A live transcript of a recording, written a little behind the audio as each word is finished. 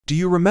Do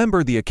you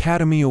remember the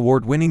Academy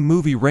Award-winning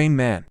movie Rain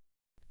Man?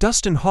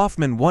 Dustin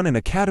Hoffman won an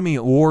Academy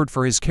Award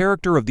for his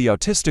character of the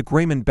autistic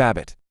Raymond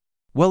Babbitt.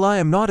 Well, I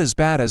am not as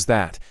bad as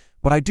that,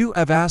 but I do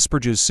have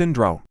Asperger's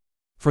syndrome.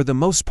 For the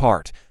most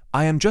part,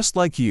 I am just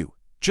like you,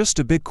 just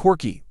a bit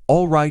quirky,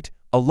 all right,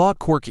 a lot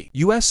quirky.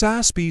 US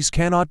Aspies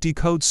cannot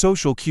decode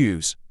social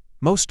cues.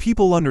 Most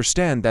people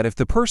understand that if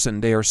the person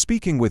they are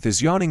speaking with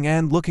is yawning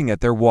and looking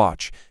at their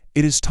watch,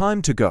 it is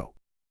time to go.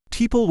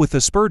 People with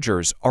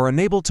Asperger's are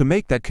unable to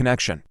make that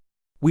connection.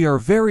 We are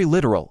very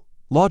literal,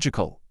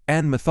 logical,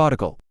 and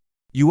methodical.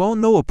 You all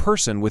know a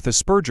person with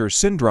Asperger's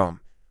syndrome.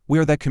 We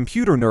are that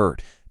computer nerd,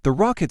 the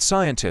rocket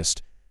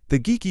scientist, the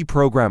geeky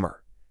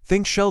programmer.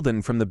 Think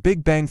Sheldon from the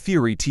Big Bang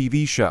Theory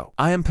TV show.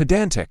 I am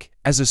pedantic,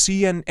 as a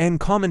CNN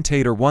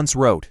commentator once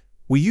wrote.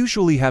 We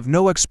usually have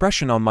no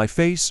expression on my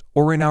face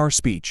or in our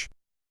speech.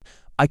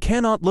 I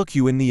cannot look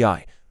you in the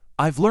eye.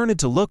 I've learned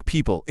to look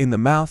people in the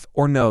mouth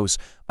or nose.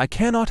 I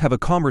cannot have a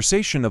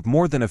conversation of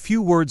more than a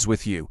few words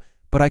with you,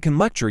 but I can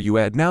lecture you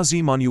ad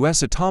nauseam on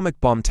US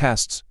atomic bomb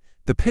tests,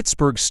 the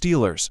Pittsburgh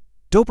Steelers,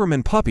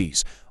 Doberman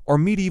puppies, or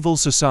medieval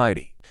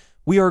society.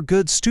 We are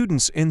good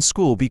students in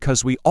school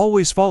because we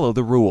always follow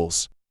the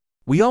rules.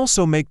 We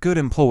also make good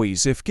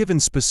employees if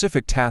given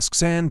specific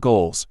tasks and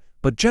goals,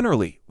 but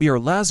generally, we are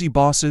lazy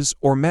bosses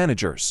or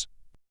managers.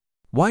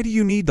 Why do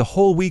you need the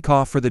whole week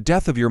off for the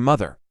death of your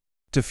mother?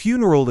 The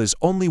funeral is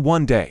only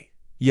one day.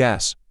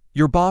 Yes,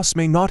 your boss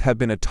may not have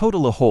been a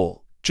total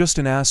a-hole, just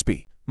an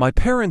Aspie. My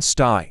parents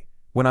died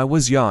when I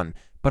was young,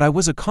 but I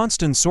was a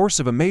constant source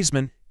of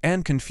amazement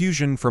and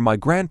confusion for my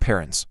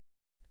grandparents.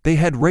 They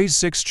had raised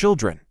 6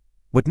 children,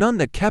 with none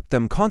that kept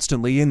them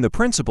constantly in the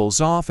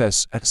principal's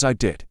office as I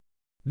did.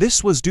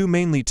 This was due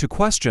mainly to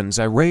questions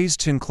I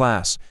raised in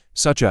class,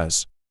 such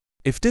as,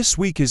 if this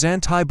week is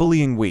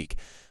anti-bullying week,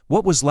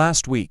 what was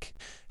last week?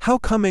 How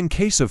come in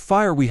case of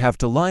fire we have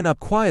to line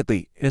up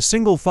quietly in a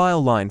single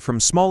file line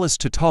from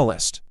smallest to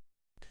tallest?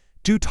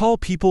 Do tall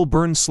people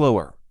burn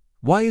slower?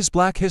 Why is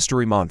Black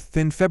History Month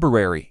in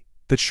February,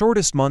 the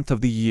shortest month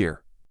of the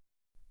year?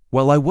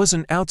 While I was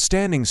an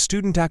outstanding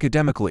student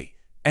academically,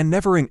 and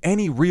never in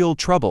any real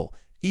trouble,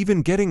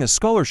 even getting a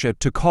scholarship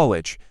to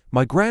college,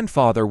 my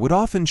grandfather would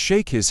often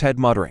shake his head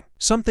muttering,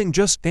 "Something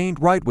just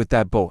ain't right with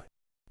that boy."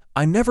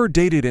 I never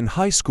dated in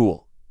high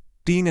school,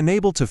 being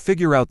unable to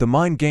figure out the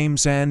mind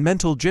games and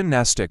mental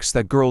gymnastics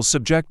that girls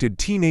subjected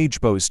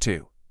teenage boys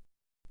to.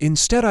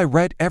 Instead, I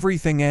read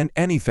everything and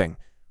anything.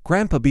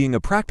 Grandpa, being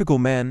a practical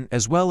man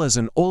as well as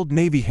an old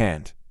Navy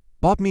hand,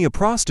 bought me a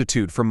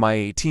prostitute for my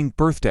 18th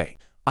birthday.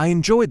 I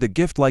enjoyed the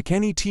gift like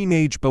any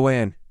teenage boy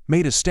and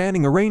made a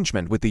standing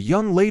arrangement with the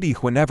young lady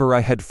whenever I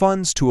had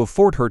funds to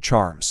afford her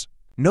charms.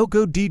 No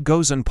good deed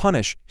goes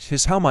unpunished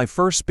is how my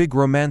first big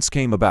romance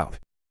came about.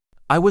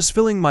 I was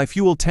filling my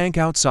fuel tank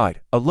outside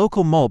a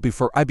local mall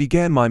before I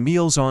began my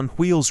Meals on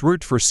Wheels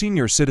route for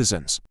senior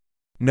citizens.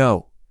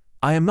 No,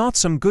 I am not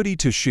some goody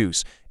to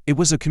shoes. It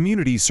was a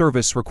community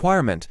service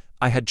requirement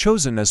I had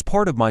chosen as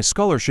part of my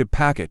scholarship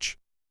package.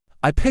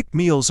 I picked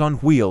Meals on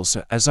Wheels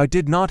as I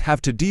did not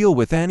have to deal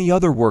with any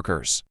other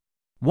workers.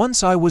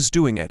 Once I was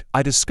doing it,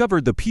 I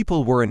discovered the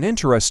people were an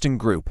interesting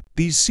group.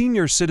 These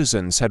senior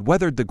citizens had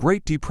weathered the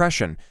Great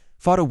Depression,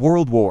 fought a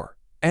world war,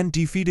 and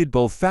defeated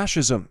both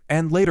fascism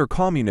and later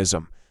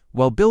communism,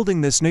 while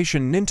building this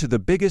nation into the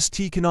biggest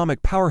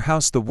economic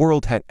powerhouse the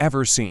world had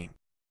ever seen.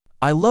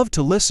 I loved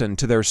to listen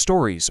to their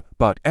stories,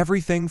 but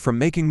everything from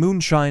making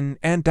moonshine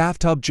and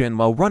bathtub gin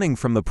while running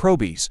from the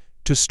probies,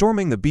 to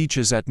storming the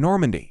beaches at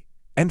Normandy,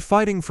 and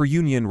fighting for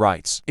union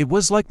rights. It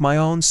was like my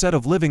own set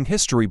of living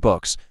history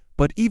books,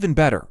 but even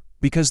better,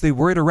 because they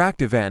were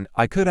interactive and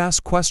I could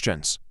ask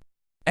questions.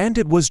 And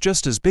it was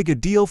just as big a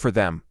deal for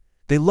them.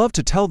 They loved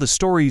to tell the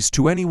stories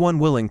to anyone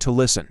willing to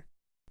listen.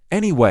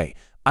 Anyway,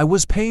 I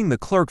was paying the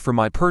clerk for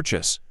my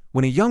purchase,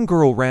 when a young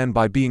girl ran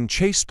by being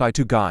chased by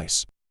 2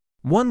 guys.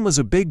 One was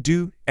a big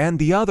dude, and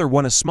the other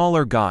one a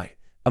smaller guy,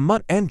 a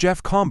Mutt and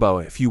Jeff combo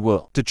if you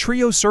will. The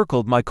trio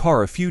circled my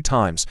car a few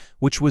times,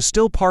 which was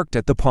still parked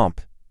at the pump.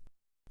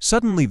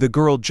 Suddenly the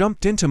girl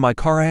jumped into my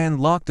car and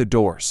locked the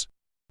doors.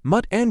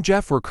 Mutt and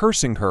Jeff were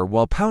cursing her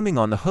while pounding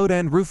on the hood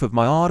and roof of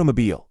my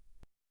automobile.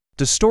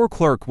 The store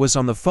clerk was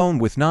on the phone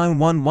with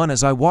 911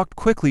 as I walked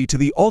quickly to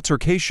the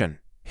altercation.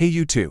 "Hey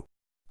you two,"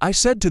 I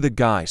said to the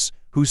guys,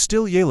 who's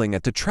still yelling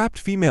at the trapped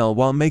female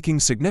while making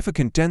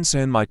significant dents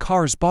in my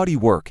car's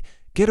bodywork,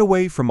 "Get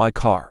away from my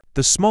car."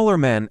 The smaller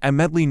man,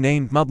 immediately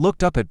named Mutt,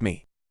 looked up at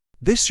me.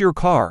 "This your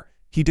car,"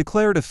 he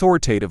declared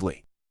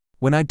authoritatively.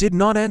 When I did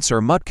not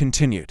answer, Mutt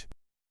continued,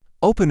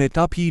 "Open it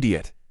up,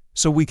 idiot,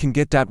 so we can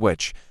get that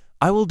witch."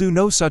 "I will do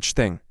no such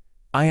thing,"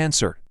 I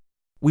answered.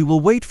 "We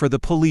will wait for the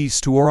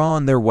police who are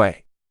on their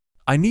way.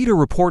 I need a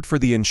report for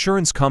the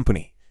insurance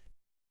company.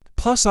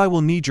 Plus I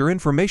will need your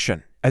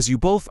information, as you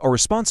both are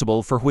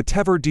responsible for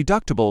whatever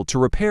deductible to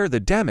repair the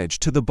damage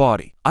to the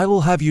body. I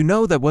will have you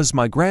know that was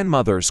my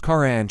grandmother's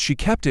car and she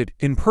kept it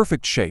in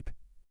perfect shape.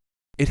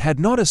 It had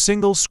not a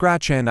single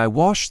scratch and I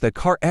washed that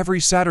car every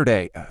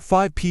Saturday at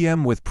 5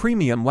 p.m. with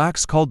premium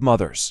wax called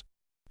Mother's."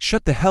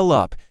 "Shut the hell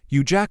up,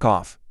 you jack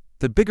off,"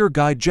 The bigger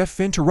guy Jeff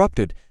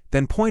interrupted,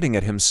 then pointing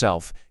at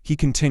himself, he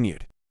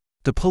continued.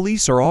 The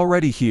police are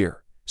already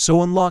here,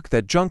 so unlock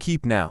that junk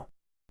heap now.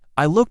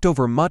 I looked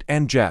over Mutt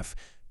and Jeff.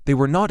 They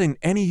were not in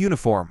any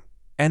uniform,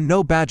 and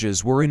no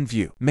badges were in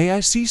view. May I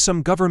see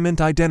some government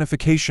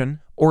identification,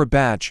 or a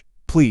badge,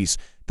 please?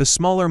 The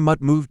smaller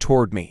Mutt moved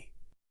toward me.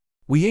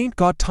 We ain't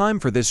got time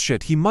for this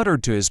shit, he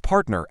muttered to his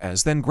partner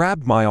as then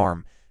grabbed my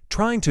arm,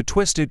 trying to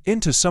twist it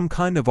into some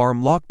kind of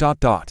arm lock.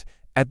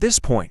 At this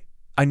point,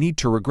 I need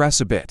to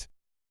regress a bit.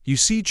 You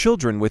see,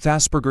 children with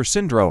Asperger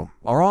syndrome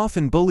are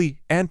often bullied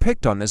and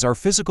picked on as our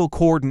physical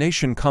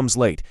coordination comes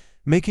late,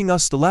 making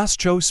us the last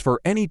choice for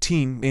any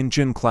teen in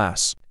gym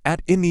class.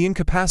 In the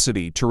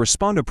incapacity to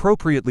respond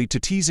appropriately to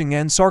teasing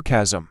and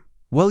sarcasm.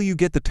 Well, you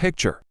get the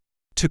picture.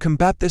 To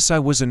combat this, I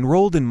was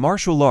enrolled in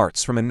martial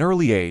arts from an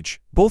early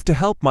age, both to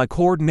help my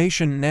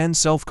coordination and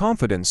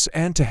self-confidence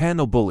and to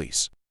handle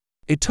bullies.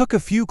 It took a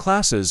few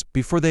classes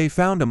before they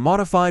found a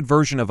modified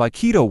version of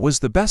Aikido was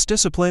the best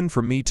discipline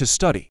for me to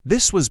study.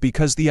 This was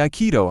because the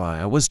Aikido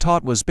I was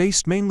taught was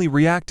based mainly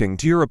reacting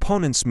to your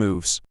opponent's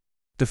moves.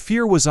 The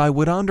fear was I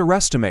would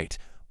underestimate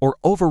or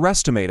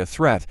overestimate a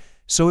threat,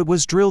 so it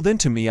was drilled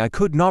into me I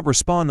could not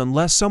respond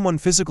unless someone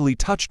physically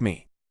touched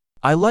me.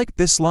 I liked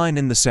this line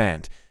in the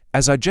sand,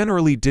 as I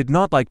generally did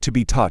not like to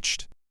be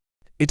touched.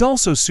 It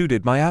also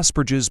suited my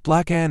Asperger's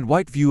black and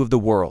white view of the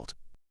world.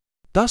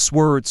 Thus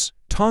words,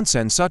 taunts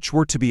and such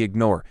were to be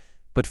ignored,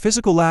 but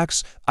physical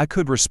acts I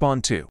could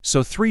respond to.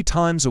 So 3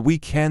 times a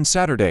week and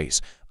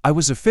Saturdays, I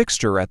was a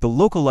fixture at the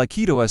local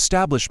Aikido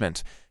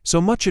establishment,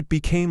 so much it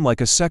became like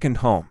a second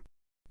home.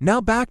 Now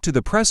back to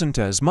the present,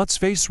 as Mutt's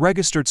face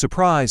registered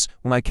surprise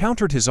when I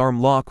countered his arm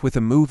lock with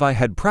a move I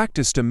had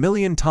practiced a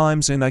million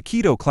times in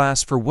Aikido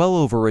class for well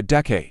over a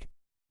decade.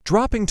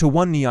 Dropping to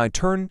one knee, I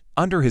turned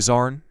under his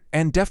arm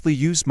and deftly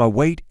used my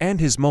weight and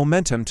his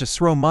momentum to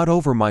throw Mutt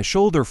over my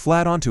shoulder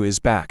flat onto his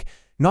back,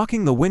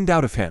 knocking the wind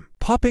out of him.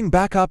 Popping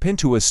back up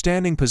into a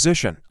standing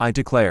position, I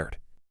declared,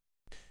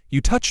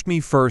 "You touched me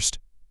first,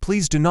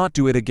 please do not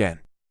do it again."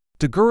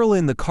 The girl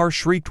in the car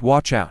shrieked,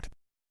 "Watch out."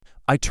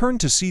 I turned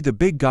to see the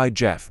big guy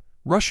Jeff,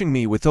 rushing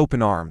me with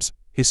open arms,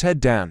 his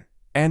head down,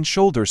 and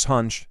shoulders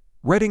hunched,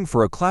 readying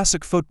for a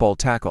classic football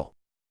tackle.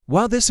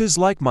 Wow, this is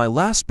like my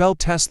last belt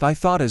test, I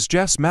thought as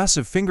Jeff's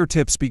massive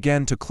fingertips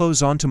began to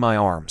close onto my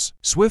arms.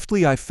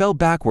 Swiftly I fell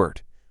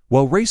backward,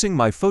 while raising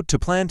my foot to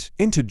plant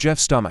into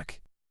Jeff's stomach.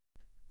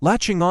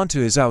 Latching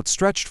onto his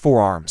outstretched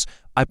forearms,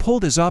 I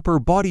pulled his upper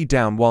body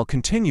down while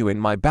continuing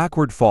my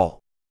backward fall.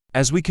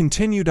 As we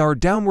continued our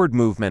downward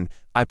movement,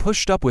 I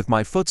pushed up with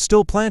my foot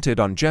still planted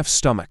on Jeff's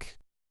stomach.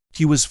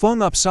 He was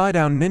flung upside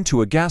down and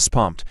into a gas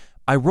pump.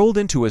 I rolled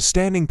into a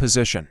standing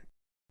position.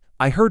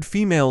 I heard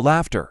female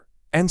laughter,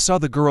 and saw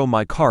the girl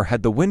my car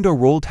had the window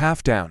rolled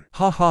half down.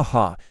 "Ha ha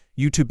ha,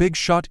 you 2 big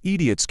shot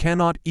idiots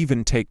cannot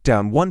even take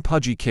down one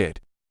pudgy kid.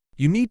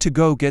 You need to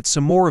go get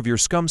some more of your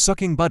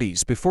scum-sucking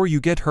buddies before you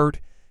get hurt."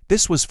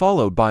 This was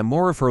followed by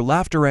more of her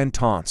laughter and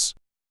taunts.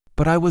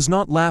 But I was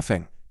not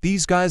laughing.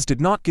 These guys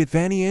did not give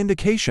any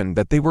indication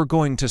that they were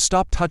going to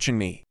stop touching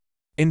me.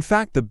 In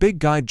fact, the big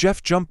guy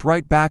Jeff jumped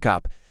right back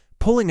up,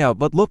 pulling out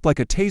what looked like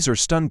a taser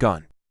stun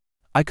gun.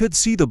 I could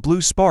see the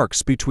blue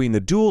sparks between the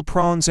dual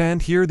prongs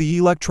and hear the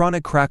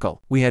electronic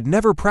crackle. We had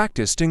never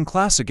practiced in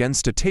class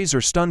against a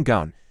taser stun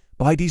gun,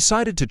 but I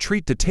decided to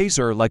treat the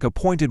taser like a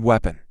pointed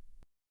weapon.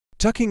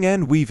 Ducking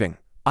and weaving,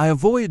 I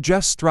avoided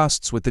Jeff's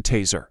thrusts with the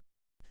taser.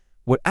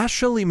 What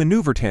actually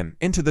maneuvered him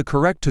into the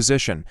correct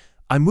position,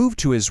 I moved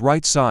to his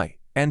right side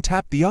and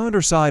tapped the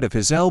underside of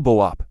his elbow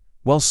up,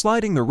 while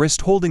sliding the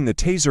wrist holding the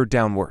taser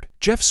downward.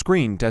 Jeff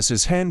screamed as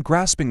his hand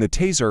grasping the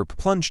taser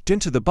plunged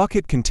into the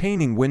bucket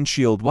containing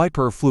windshield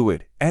wiper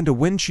fluid and a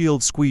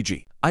windshield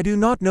squeegee. I do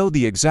not know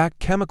the exact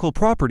chemical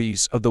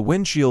properties of the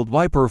windshield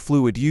wiper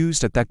fluid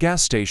used at that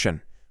gas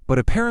station, but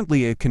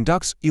apparently it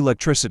conducts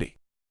electricity.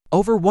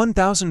 Over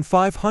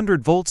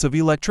 1,500 volts of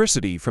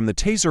electricity from the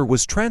taser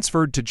was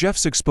transferred to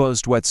Jeff's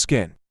exposed wet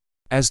skin.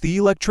 As the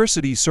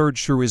electricity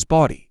surged through his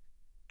body,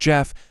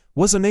 Jeff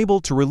was unable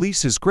to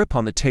release his grip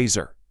on the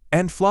taser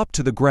and flopped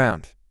to the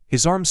ground,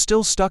 his arms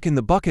still stuck in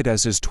the bucket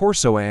as his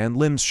torso and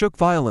limbs shook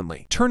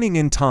violently. Turning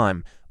in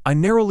time, I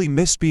narrowly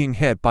missed being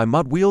hit by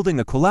Mutt wielding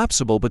a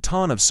collapsible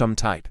baton of some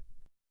type.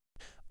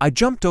 I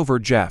jumped over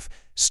Jeff,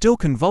 still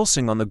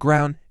convulsing on the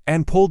ground,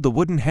 and pulled the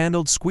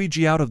wooden-handled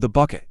squeegee out of the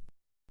bucket.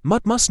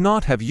 Mutt must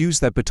not have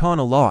used that baton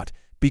a lot,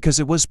 because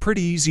it was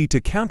pretty easy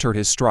to counter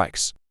his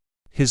strikes.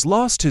 He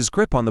lost his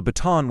grip on the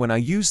baton when I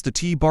used the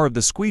T-bar of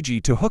the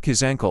squeegee to hook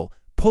his ankle,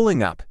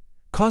 pulling up,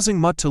 causing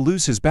Mutt to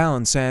lose his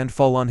balance and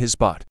fall on his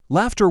butt.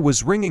 Laughter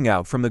was ringing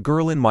out from the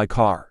girl in my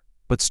car,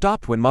 but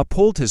stopped when Mutt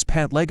pulled his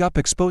pant leg up,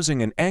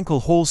 exposing an ankle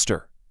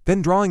holster,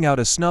 then drawing out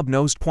a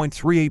snub-nosed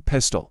 .38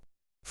 pistol.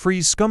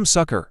 "Freeze, scum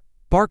sucker,"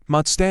 barked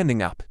Mutt,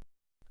 standing up.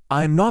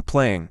 "I am not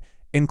playing."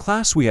 In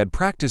class we had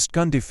practiced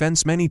gun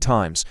defense many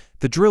times.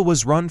 The drill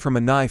was run from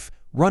a knife,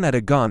 run at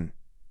a gun.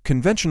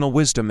 Conventional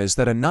wisdom is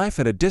that a knife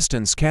at a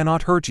distance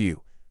cannot hurt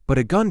you, but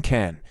a gun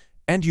can,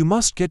 and you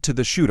must get to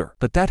the shooter.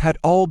 But that had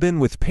all been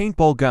with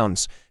paintball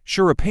guns,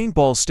 Sure, a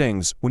paintball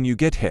stings when you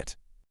get hit.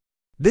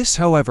 This,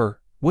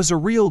 however, was a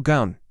real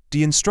gun.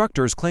 The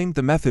instructors claimed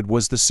the method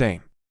was the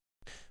same.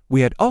 We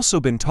had also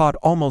been taught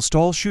almost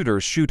all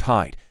shooters shoot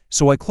hide,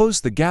 so I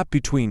closed the gap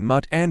between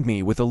Mutt and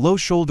me with a low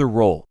shoulder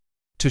roll.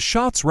 Two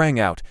shots rang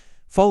out,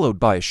 followed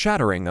by a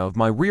shattering of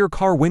my rear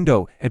car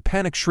window and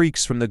panic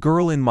shrieks from the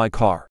girl in my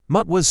car.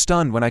 Mutt was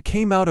stunned when I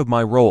came out of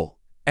my roll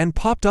and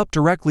popped up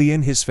directly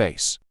in his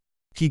face.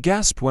 He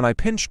gasped when I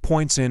pinched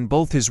points in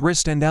both his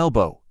wrist and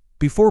elbow,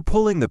 before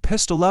pulling the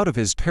pistol out of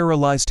his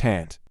paralyzed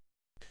hand.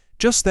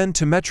 Just then,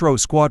 two Metro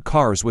squad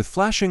cars with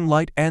flashing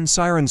light and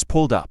sirens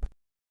pulled up.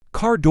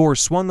 Car doors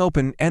swung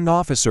open and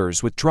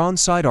officers with drawn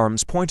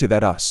sidearms pointed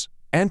at us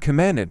and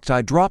commanded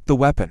I drop the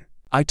weapon.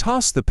 I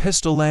tossed the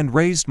pistol and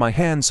raised my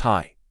hands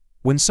high,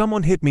 when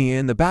someone hit me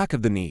in the back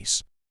of the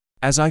knees.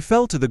 As I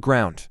fell to the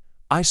ground,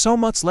 I saw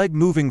Mutt's leg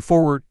moving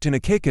forward in a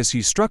kick as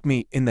he struck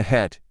me in the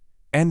head,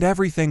 and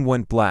everything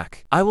went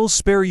black. I will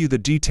spare you the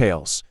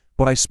details,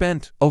 but I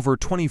spent over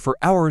 24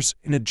 hours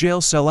in a jail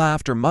cell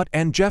after Mutt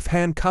and Jeff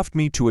handcuffed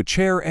me to a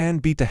chair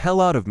and beat the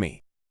hell out of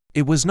me.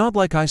 It was not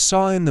like I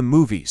saw in the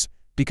movies,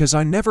 because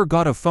I never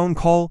got a phone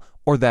call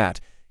or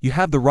that "you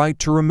have the right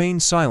to remain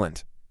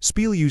silent"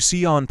 spiel you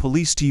see on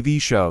police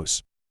TV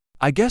shows.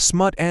 I guess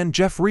Mutt and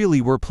Jeff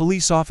really were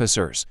police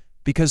officers,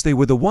 because they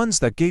were the ones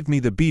that gave me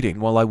the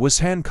beating while I was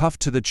handcuffed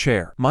to the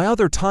chair. My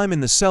other time in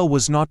the cell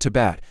was not too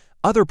bad.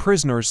 Other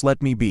prisoners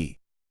let me be.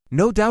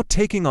 No doubt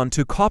taking on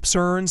two cops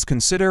earns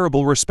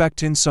considerable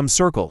respect in some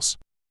circles.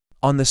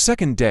 On the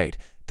second date,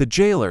 the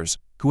jailers,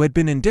 who had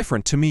been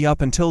indifferent to me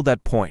up until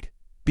that point,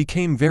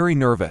 became very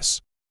nervous.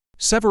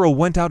 Several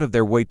went out of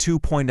their way to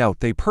point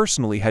out they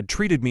personally had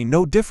treated me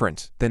no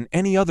different than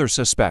any other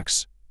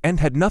suspects,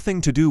 and had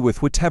nothing to do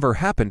with whatever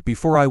happened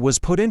before I was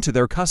put into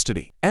their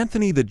custody.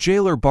 Anthony the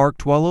jailer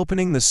barked while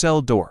opening the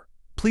cell door,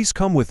 "Please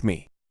come with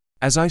me."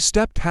 As I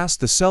stepped past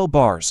the cell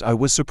bars, I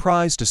was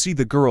surprised to see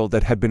the girl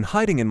that had been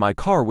hiding in my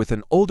car with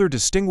an older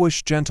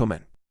distinguished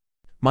gentleman.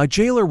 My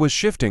jailer was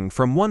shifting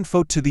from one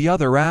foot to the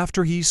other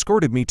after he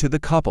escorted me to the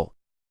couple.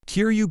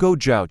 "Here you go,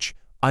 Judge.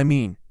 I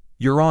mean,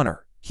 Your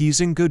Honor. He's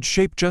in good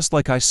shape just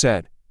like I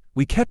said.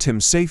 We kept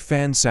him safe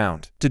and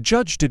sound." The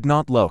judge did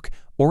not look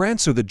or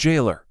answer the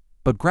jailer,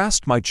 but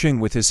grasped my chin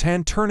with his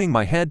hand, turning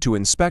my head to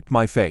inspect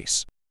my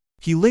face.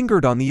 He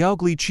lingered on the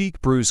ugly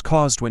cheek bruise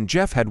caused when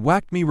Jeff had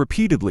whacked me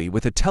repeatedly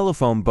with a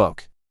telephone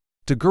book.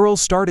 The girl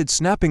started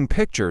snapping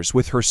pictures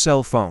with her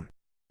cell phone.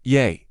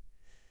 "Yay.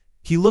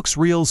 He looks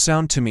real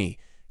sound to me.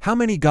 How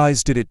many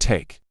guys did it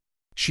take?"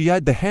 She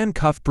eyed the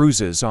handcuff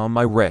bruises on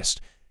my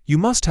wrist. "You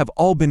must have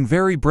all been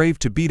very brave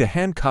to beat a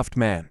handcuffed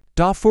man.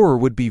 Da Fuhrer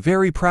would be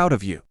very proud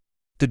of you."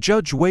 The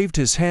judge waved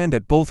his hand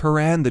at both her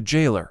and the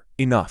jailer.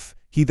 "Enough."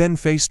 He then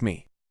faced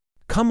me.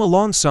 "Come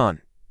along,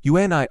 son. You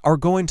and I are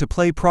going to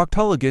play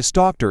proctologist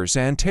doctors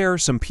and tear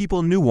some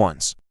people new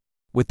ones."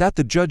 With that,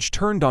 the judge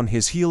turned on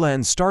his heel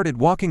and started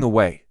walking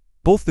away.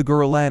 Both the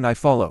girl and I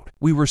followed.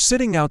 We were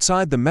sitting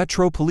outside the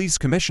Metro Police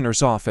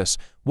Commissioner's office,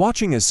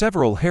 watching as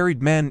several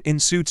harried men in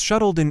suits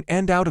shuttled in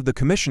and out of the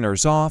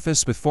Commissioner's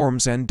office with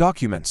forms and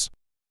documents.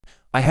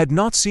 I had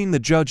not seen the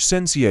judge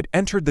since he had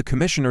entered the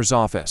Commissioner's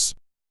office.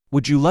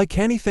 "Would you like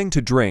anything to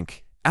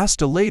drink?"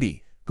 asked a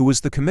lady, who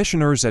was the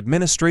Commissioner's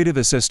administrative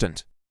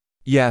assistant.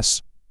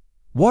 "Yes.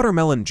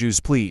 Watermelon juice,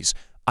 please,"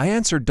 I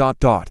answered.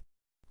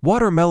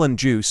 "Watermelon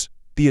juice,"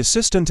 the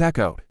assistant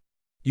echoed.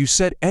 "You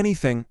said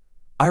anything,"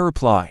 I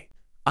reply.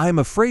 "I am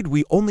afraid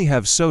we only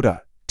have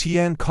soda, tea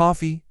and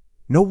coffee.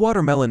 No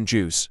watermelon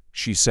juice,"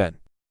 she said.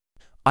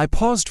 I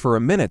paused for a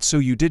minute. "So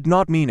you did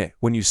not mean it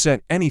when you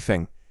said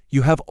anything.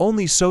 You have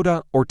only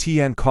soda or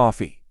tea and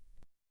coffee."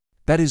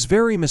 "That is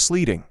very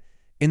misleading.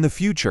 In the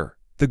future,"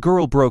 the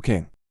girl broke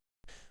in.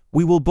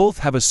 "We will both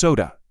have a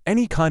soda.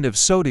 Any kind of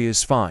soda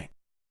is fine."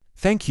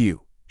 "Thank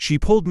you." She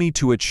pulled me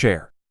to a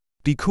chair.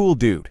 "Be cool,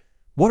 dude.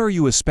 What are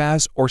you, a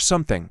spaz or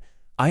something?"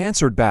 I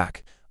answered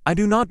back. I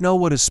do not know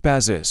what a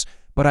spaz is,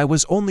 but I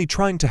was only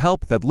trying to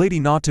help that lady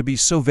not to be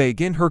so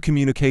vague in her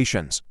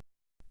communications.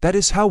 That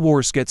is how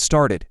wars get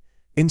started.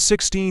 In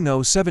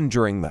 1607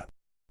 during the—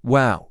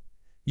 "Wow.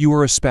 You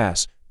are a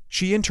spaz,"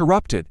 she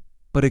interrupted,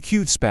 "but a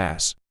cute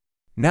spaz.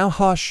 Now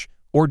hush,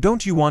 or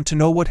don't you want to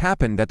know what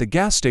happened at the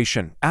gas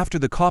station after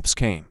the cops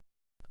came?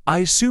 I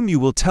assume you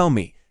will tell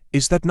me.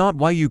 Is that not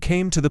why you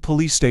came to the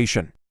police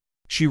station?"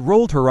 She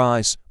rolled her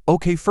eyes.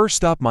 "Okay,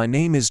 first up, my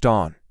name is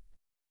Dawn."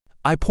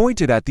 I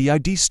pointed at the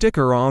ID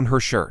sticker on her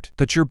shirt.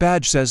 "That your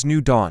badge says New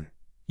Dawn."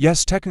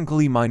 "Yes,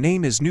 technically my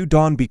name is New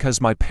Dawn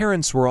because my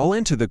parents were all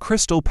into the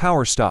crystal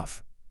power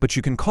stuff. But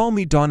you can call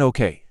me Dawn,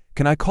 okay?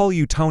 Can I call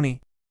you Tony?"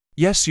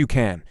 "Yes, you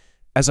can,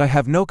 as I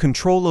have no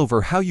control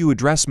over how you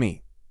address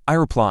me," I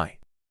reply.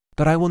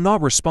 "But I will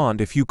not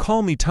respond if you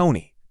call me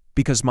Tony,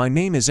 because my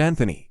name is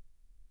Anthony."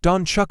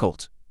 Dawn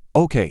chuckled.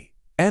 "Okay,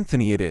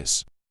 Anthony it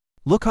is.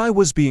 Look, I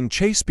was being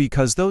chased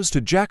because those two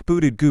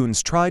jackbooted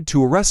goons tried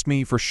to arrest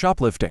me for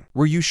shoplifting."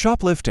 "Were you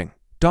shoplifting?"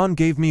 Dawn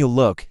gave me a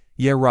look.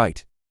 "Yeah,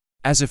 right.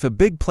 As if a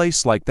big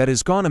place like that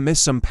is gonna miss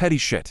some petty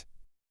shit.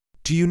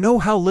 Do you know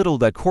how little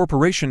that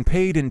corporation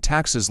paid in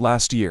taxes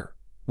last year?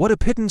 What a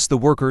pittance the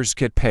workers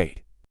get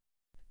paid.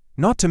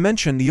 Not to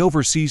mention the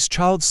overseas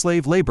child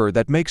slave labor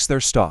that makes their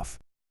stuff.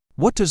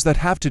 What does that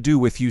have to do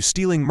with you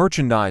stealing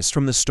merchandise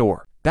from the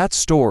store? That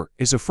store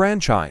is a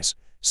franchise,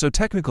 so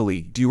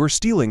technically you are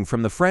stealing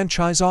from the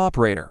franchise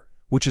operator,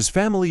 which is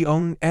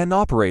family-owned and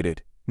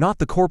operated, not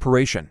the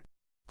corporation.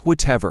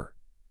 Whatever,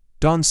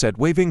 Dawn said,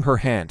 waving her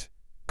hand.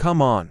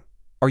 Come on,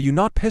 are you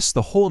not pissed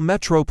the whole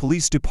Metro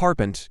Police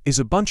Department is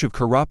a bunch of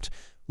corrupt,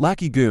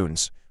 lackey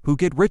goons who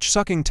get rich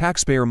sucking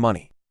taxpayer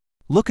money?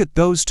 Look at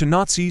those two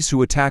Nazis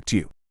who attacked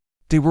you.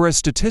 They were a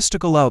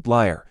statistical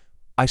outlier,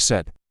 I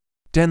said.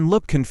 Dan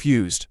looked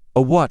confused.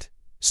 A what?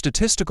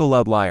 Statistical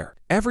outlier.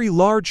 Every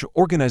large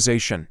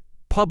organization,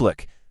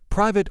 public,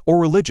 private or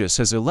religious,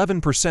 has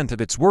 11%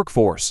 of its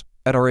workforce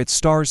at its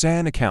stars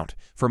and account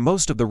for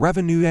most of the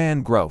revenue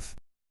and growth.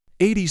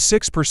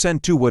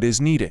 86% do what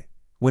is needed,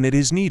 when it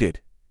is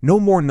needed, no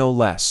more no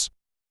less.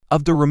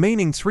 Of the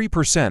remaining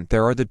 3%,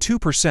 there are the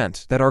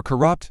 2% that are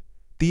corrupt,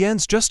 the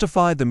ends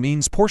justify the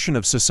means portion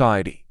of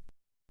society.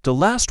 The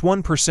last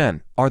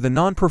 1% are the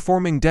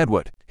non-performing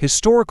deadwood,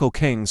 historical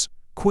kings,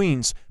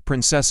 queens,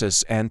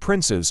 princesses and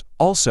princes,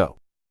 also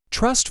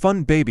trust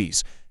fund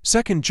babies,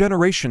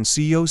 second-generation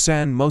CEOs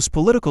and most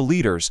political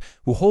leaders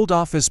who hold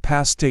office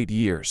past 8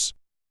 years.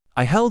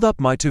 I held up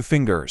my 2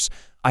 fingers.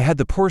 I had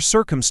the poor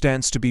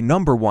circumstance to be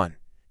number 1,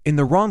 in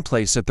the wrong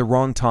place at the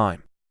wrong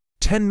time.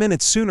 10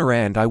 minutes sooner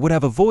and I would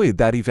have avoided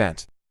that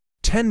event.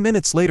 10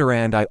 minutes later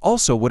and I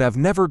also would have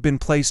never been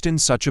placed in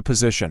such a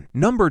position.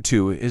 Number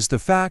 2 is the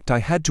fact I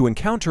had to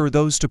encounter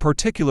those 2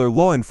 particular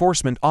law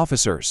enforcement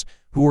officers,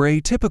 who were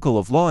atypical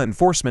of law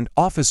enforcement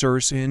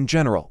officers in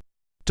general.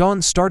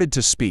 Dawn started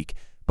to speak,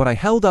 but I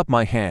held up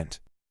my hand.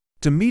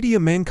 The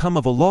median income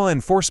of a law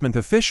enforcement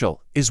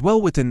official is well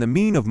within the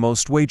mean of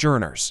most wage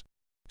earners.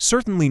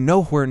 Certainly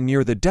nowhere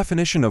near the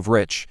definition of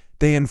rich.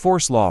 They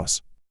enforce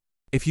laws.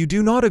 If you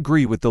do not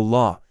agree with the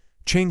law,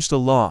 change the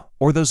law,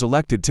 or those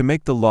elected to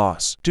make the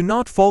laws. Do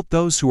not fault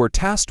those who are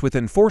tasked with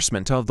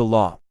enforcement of the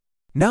law.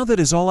 Now that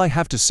is all I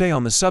have to say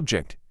on the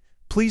subject.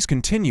 Please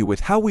continue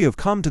with how we have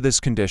come to this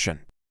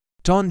condition.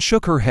 Dawn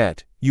shook her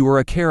head. You are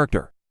a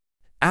character.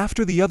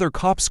 After the other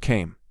cops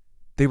came,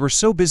 they were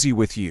so busy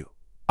with you,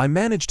 I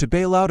managed to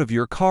bail out of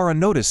your car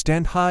unnoticed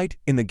and hide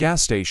in the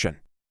gas station.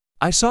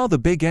 I saw the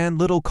big and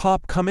little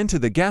cop come into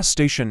the gas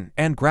station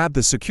and grab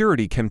the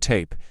security cam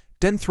tape,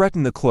 then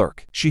threaten the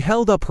clerk. She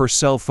held up her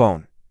cell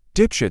phone.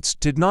 Dipshits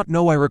did not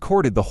know I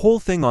recorded the whole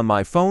thing on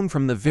my phone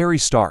from the very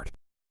start.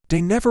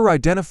 They never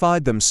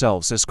identified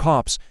themselves as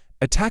cops,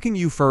 attacking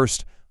you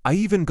first. I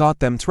even got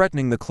them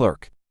threatening the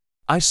clerk.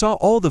 I saw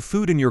all the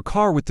food in your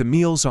car with the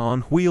Meals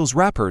on Wheels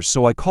wrappers,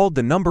 so I called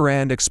the number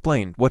and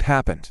explained what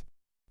happened.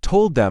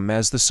 Told them,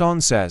 as the song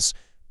says,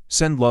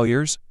 send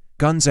lawyers,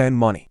 guns and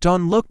money.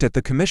 Dawn looked at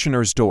the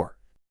commissioner's door.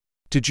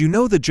 Did you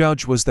know the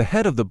judge was the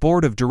head of the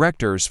board of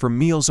directors for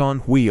Meals on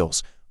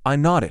Wheels? I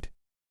nodded.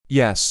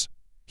 Yes.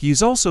 He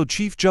is also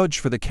chief judge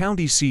for the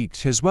county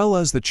seat as well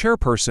as the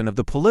chairperson of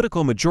the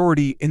political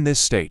majority in this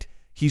state.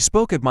 He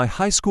spoke at my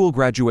high school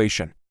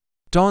graduation.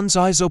 Dawn's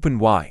eyes opened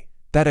wide.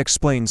 That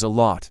explains a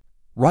lot.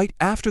 Right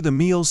after the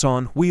Meals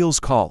on Wheels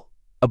call,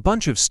 a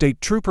bunch of state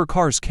trooper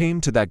cars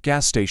came to that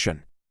gas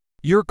station.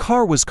 Your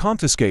car was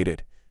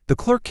confiscated. The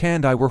clerk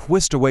and I were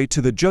whisked away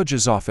to the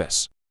judge's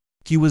office.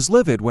 He was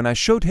livid when I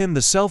showed him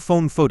the cell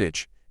phone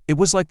footage. It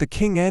was like the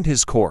king and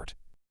his court.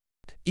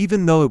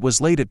 Even though it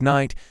was late at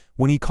night,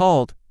 when he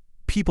called,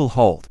 people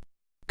hauled.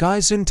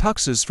 Guys in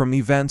tuxes from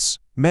events,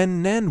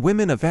 men and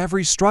women of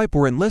every stripe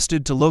were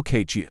enlisted to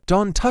locate you.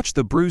 Dawn touched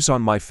the bruise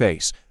on my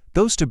face.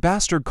 Those 2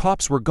 bastard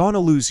cops were gonna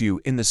lose you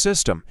in the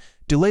system,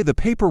 delay the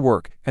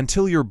paperwork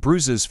until your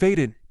bruises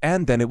faded,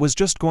 and then it was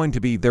just going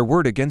to be their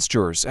word against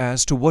yours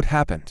as to what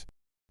happened.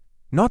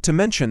 Not to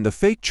mention the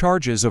fake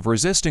charges of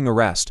resisting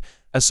arrest,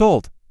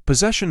 assault,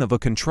 possession of a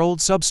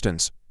controlled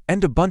substance,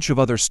 and a bunch of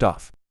other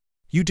stuff.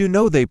 You do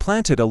know they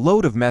planted a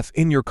load of meth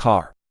in your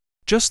car.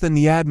 Just then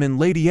the admin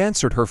lady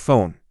answered her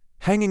phone.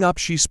 Hanging up,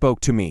 she spoke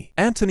to me.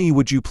 Anthony,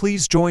 would you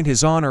please join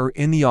His Honor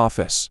in the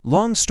office?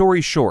 Long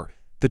story short,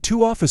 the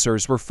 2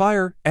 officers were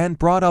fired and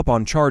brought up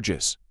on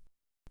charges.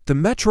 The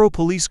Metro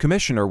Police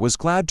Commissioner was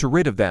glad to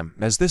rid of them,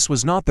 as this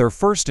was not their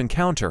first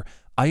encounter.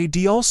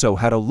 IED also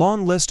had a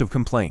long list of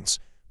complaints,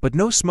 but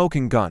no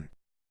smoking gun.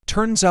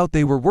 Turns out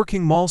they were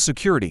working mall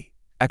security,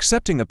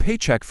 accepting a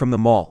paycheck from the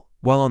mall,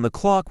 while on the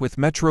clock with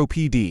Metro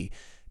PD.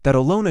 That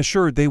alone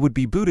assured they would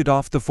be booted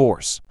off the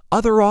force.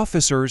 Other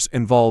officers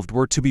involved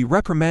were to be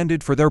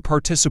reprimanded for their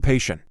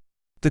participation.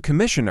 The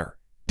commissioner,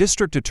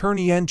 district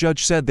attorney and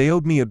judge said they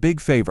owed me a big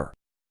favor.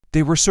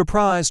 They were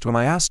surprised when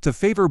I asked the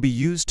favor be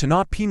used to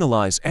not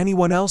penalize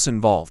anyone else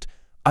involved.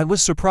 I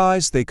was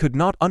surprised they could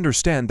not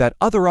understand that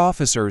other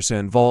officers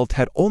involved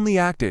had only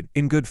acted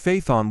in good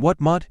faith on what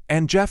Mutt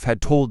and Jeff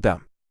had told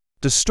them.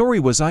 The story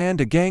was I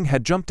and a gang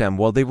had jumped them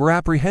while they were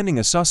apprehending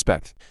a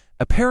suspect.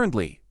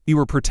 Apparently, we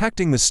were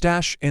protecting the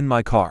stash in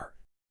my car.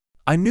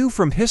 I knew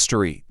from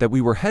history that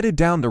we were headed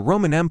down the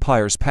Roman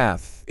Empire's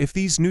path if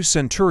these new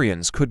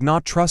centurions could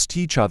not trust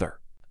each other.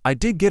 I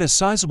did get a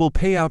sizable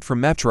payout from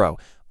Metro.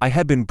 I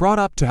had been brought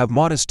up to have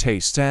modest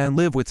tastes and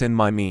live within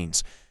my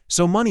means,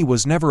 so money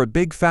was never a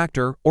big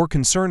factor or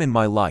concern in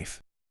my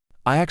life.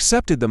 I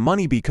accepted the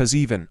money because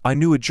even I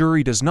knew a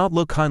jury does not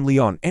look kindly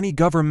on any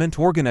government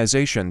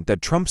organization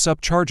that trumps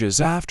up charges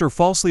after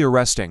falsely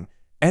arresting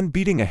and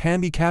beating a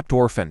handicapped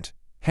orphan.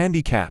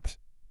 Handicapped.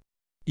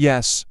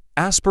 Yes,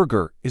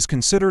 Asperger is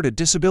considered a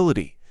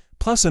disability,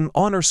 plus an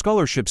honor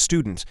scholarship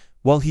student,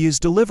 while he is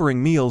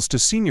delivering meals to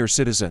senior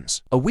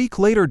citizens. A week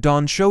later,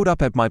 Don showed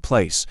up at my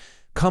place.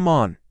 "Come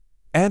on,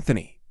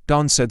 Anthony,"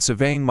 Don said,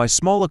 surveying my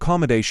small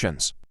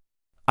accommodations.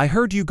 "I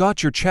heard you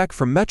got your check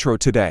from Metro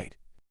today.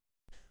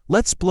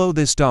 Let's blow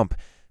this dump,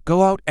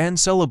 go out and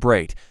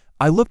celebrate."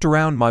 I looked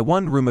around my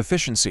one-room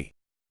efficiency.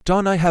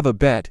 "Don, I have a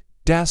bed,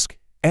 desk,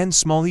 and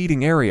small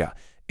eating area.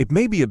 It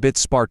may be a bit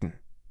Spartan,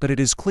 but it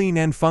is clean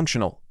and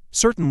functional.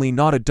 Certainly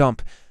not a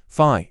dump."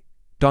 "Fine,"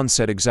 Don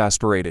said,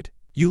 exasperated.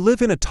 "You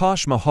live in a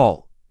Taj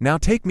Mahal, now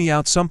take me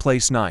out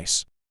someplace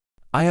nice.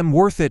 I am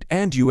worth it,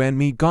 and you and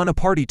me gonna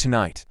party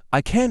tonight."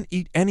 "I can't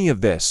eat any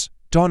of this,"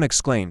 Don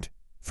exclaimed,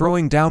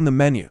 throwing down the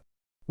menu.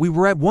 We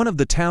were at one of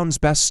the town's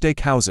best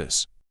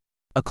steakhouses.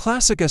 A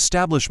classic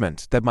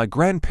establishment that my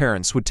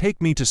grandparents would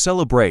take me to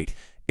celebrate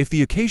if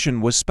the occasion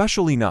was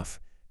special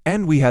enough,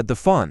 and we had the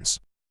funds.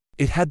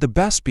 It had the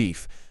best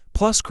beef,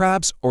 plus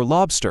crabs or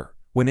lobster,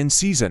 when in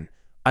season.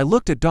 I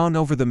looked at Dawn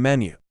over the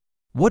menu.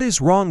 "What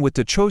is wrong with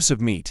the choice of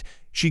meat?"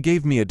 She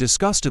gave me a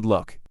disgusted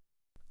look.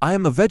 "I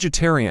am a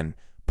vegetarian,"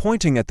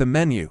 pointing at the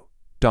menu,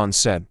 Dawn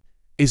said.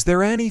 "Is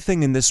there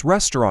anything in this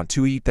restaurant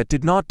to eat that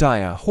did not die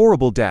a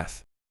horrible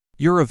death?"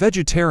 "You're a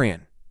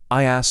vegetarian?"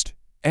 I asked,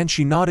 and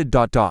she nodded.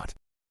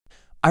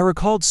 I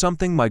recalled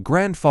something my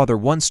grandfather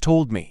once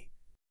told me.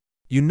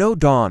 "You know,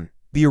 Dawn,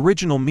 the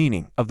original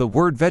meaning of the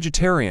word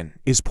vegetarian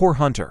is poor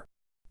hunter."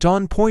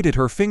 Dawn pointed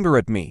her finger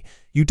at me.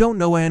 "You don't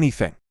know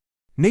anything.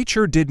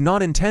 Nature did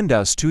not intend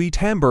us to eat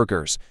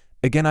hamburgers."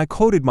 Again I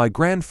quoted my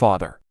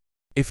grandfather.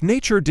 "If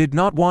nature did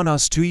not want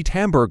us to eat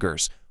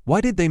hamburgers, why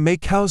did they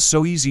make cows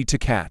so easy to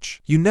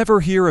catch? You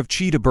never hear of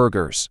cheetah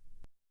burgers."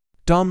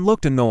 Dawn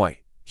looked annoyed.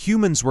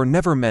 "Humans were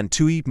never meant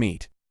to eat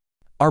meat.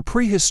 Our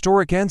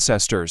prehistoric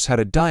ancestors had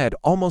a diet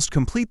almost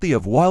completely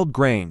of wild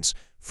grains,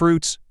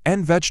 fruits,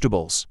 and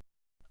vegetables."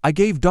 I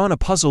gave Dawn a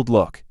puzzled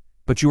look.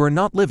 "But you are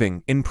not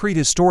living in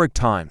prehistoric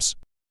times.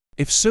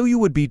 If so, you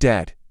would be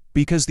dead,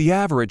 because the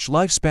average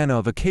lifespan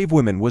of a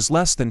cavewoman was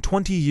less than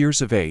 20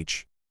 years of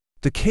age.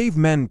 The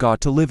cavemen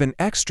got to live an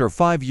extra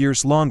 5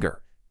 years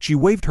longer." She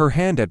waved her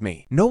hand at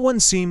me. "No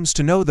one seems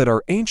to know that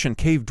our ancient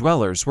cave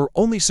dwellers were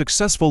only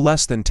successful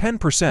less than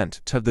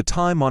 10% of the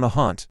time on a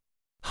hunt.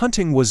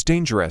 Hunting was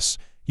dangerous.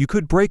 You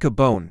could break a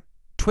bone,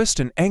 twist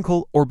an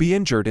ankle, or be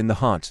injured in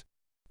the hunt.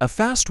 A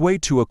fast way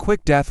to a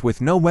quick death with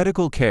no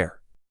medical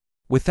care.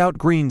 Without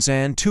greens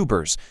and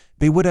tubers,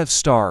 they would have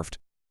starved."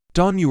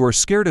 "Dawn, you are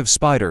scared of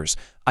spiders.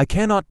 I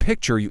cannot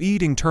picture you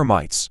eating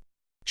termites."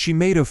 She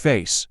made a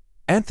face.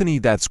 "Anthony,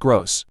 that's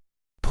gross."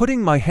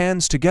 Putting my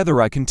hands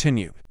together, I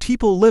continued.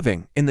 "People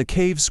living in the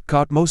caves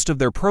got most of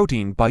their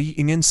protein by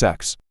eating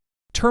insects.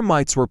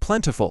 Termites were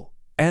plentiful,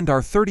 and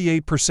are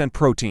 38%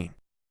 protein.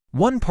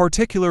 One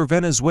particular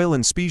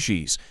Venezuelan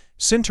species,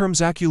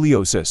 Syntermes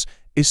aculeosus,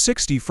 is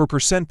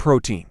 64%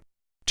 protein.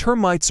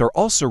 Termites are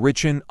also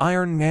rich in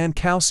iron and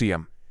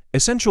calcium,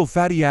 essential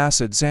fatty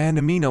acids, and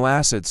amino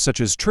acids such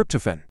as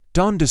tryptophan."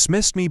 Dawn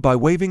dismissed me by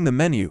waving the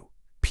menu.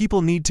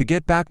 "People need to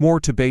get back more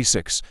to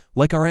basics,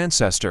 like our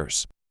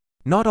ancestors.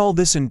 Not all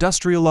this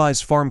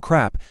industrialized farm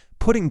crap."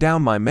 Putting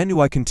down my menu,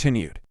 I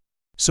continued.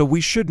 "So we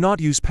should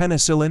not use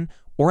penicillin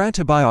or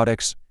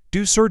antibiotics,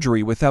 do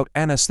surgery without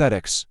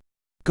anesthetics.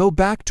 Go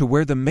back to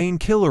where the main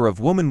killer of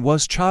woman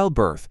was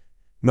childbirth."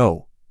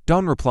 "No,"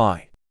 Dawn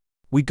replied.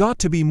 "We got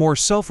to be more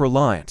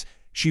self-reliant."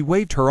 She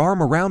waved her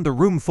arm around the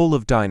room full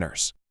of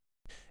diners.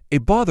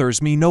 "It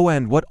bothers me no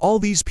end what all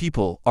these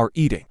people are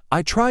eating."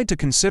 I tried to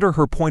consider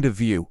her point of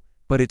view,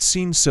 but it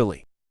seemed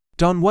silly.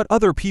 "Dawn, what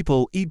other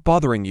people eat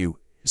bothering you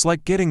is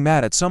like getting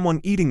mad at someone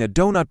eating a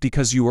donut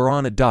because you are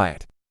on a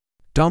diet."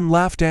 Dawn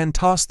laughed and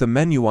tossed the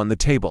menu on the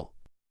table.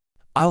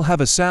 "I'll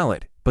have a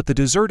salad, but the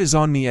dessert is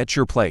on me at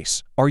your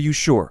place. Are you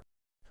sure?"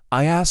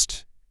 I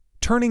asked,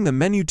 turning the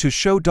menu to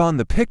show Dawn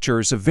the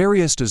pictures of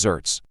various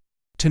desserts.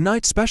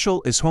 "Tonight's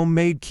special is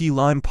homemade key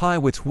lime pie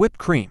with whipped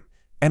cream,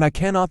 and I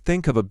cannot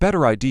think of a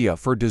better idea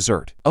for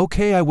dessert."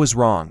 Okay, I was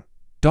wrong.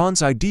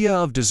 Dawn's idea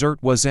of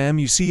dessert was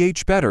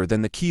much better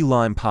than the key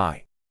lime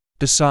pie.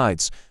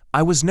 Besides,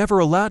 I was never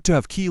allowed to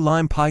have key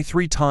lime pie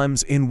 3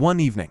 times in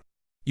one evening.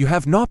 "You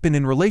have not been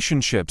in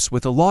relationships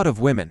with a lot of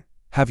women,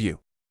 have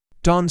you?"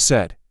 Dawn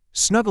said,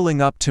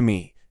 snuggling up to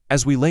me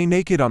as we lay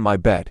naked on my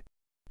bed.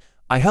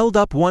 I held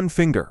up one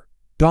finger.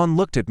 Dawn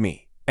looked at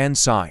me and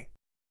sighed.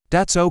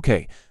 "That's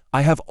okay.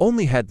 I have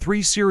only had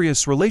 3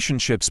 serious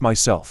relationships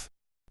myself."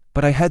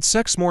 "But I had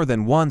sex more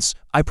than once,"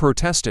 I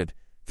protested,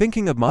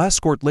 thinking of my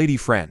escort lady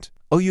friend.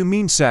 "Oh, you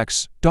mean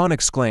sex?" Dawn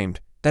exclaimed.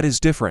 "That is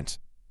different."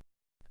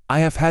 "I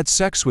have had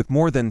sex with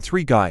more than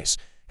 3 guys.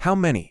 How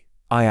many?"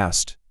 I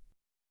asked.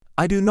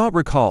 "I do not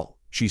recall,"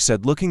 she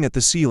said, looking at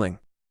the ceiling.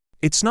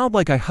 "It's not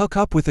like I hook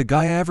up with a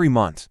guy every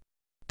month."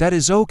 That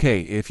is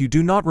okay if you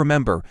do not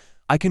remember,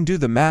 I can do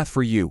the math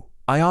for you,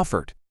 I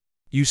offered.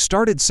 You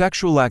started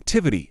sexual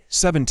activity,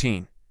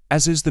 17,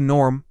 as is the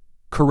norm,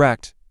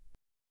 correct?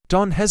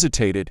 Dawn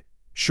hesitated,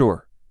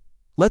 sure.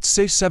 Let's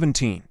say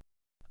 17.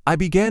 I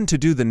began to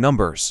do the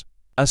numbers.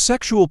 A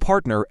sexual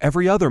partner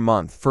every other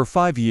month for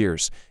 5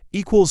 years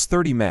equals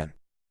 30 men.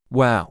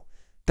 Wow,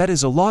 that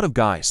is a lot of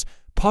guys.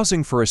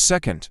 Pausing for a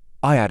second,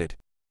 I added.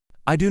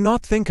 I do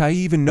not think I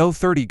even know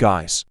 30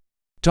 guys.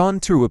 Dawn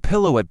threw a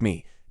pillow at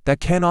me. That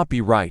cannot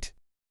be right.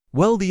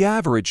 Well, the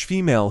average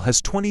female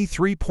has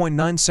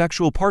 23.9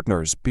 sexual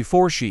partners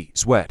before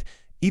she's wed,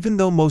 even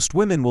though most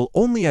women will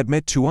only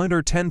admit to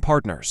under 10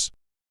 partners.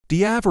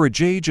 The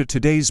average age of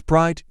today's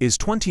bride is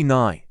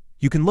 29.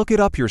 You can look it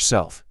up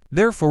yourself.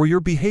 Therefore, your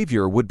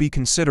behavior would be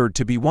considered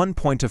to be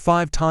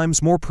 1.5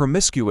 times more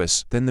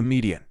promiscuous than the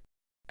median.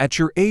 At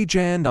your age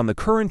and on the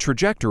current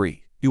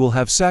trajectory, you will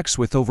have sex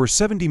with over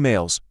 70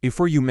 males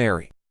before you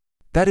marry.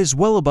 That is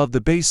well above the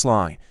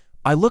baseline.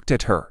 I looked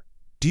at her.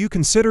 Do you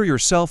consider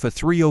yourself a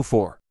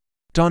 304?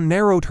 Dawn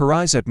narrowed her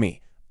eyes at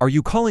me. Are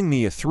you calling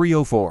me a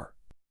 304?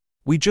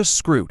 We just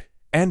screwed,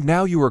 and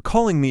now you are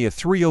calling me a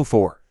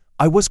 304.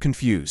 I was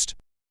confused.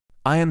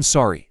 I am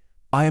sorry.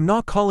 I am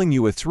not calling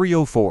you a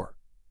 304.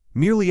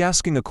 Merely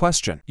asking a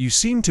question. You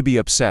seem to be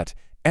upset,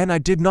 and I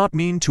did not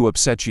mean to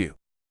upset you.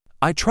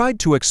 I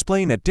tried to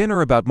explain at dinner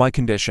about my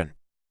condition.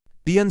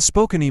 The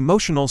unspoken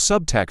emotional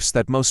subtext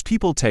that most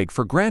people take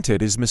for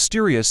granted is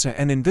mysterious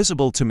and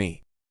invisible to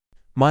me.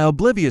 My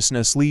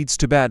obliviousness leads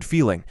to bad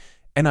feeling,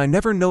 and I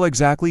never know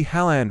exactly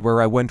how and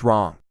where I went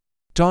wrong.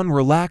 Dawn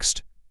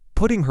relaxed,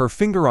 putting her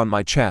finger on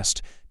my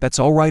chest. That's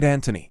all right,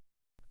 Anthony.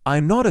 I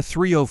am not a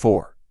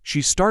 304.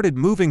 She started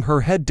moving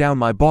her head down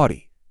my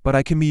body, but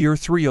I can be your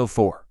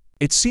 304.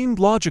 It seemed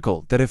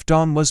logical that if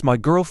Dawn was my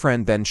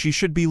girlfriend, then she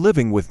should be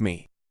living with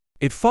me.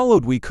 It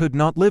followed we could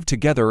not live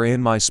together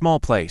in my small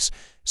place,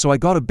 so I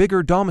got a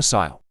bigger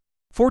domicile.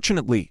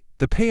 Fortunately,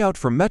 the payout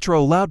from Metro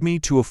allowed me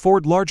to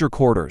afford larger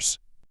quarters.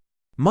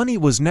 Money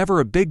was never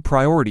a big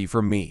priority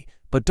for me,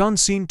 but Dawn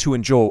seemed to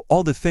enjoy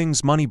all the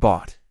things money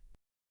bought.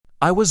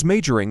 I was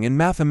majoring in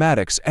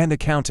mathematics and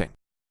accounting.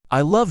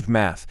 I loved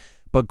math,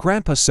 but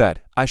Grandpa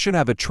said I should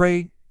have a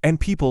trade,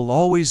 and people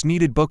always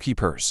needed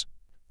bookkeepers.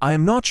 I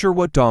am not sure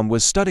what Dawn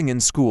was studying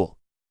in school.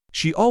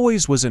 She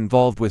always was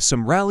involved with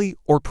some rally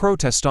or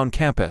protest on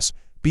campus,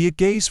 be it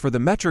gays for the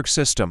metric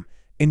system,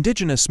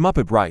 indigenous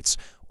Muppet rights,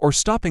 or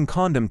stopping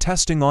condom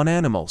testing on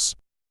animals.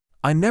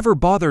 I never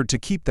bothered to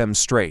keep them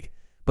straight,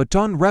 but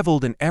Dawn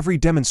reveled in every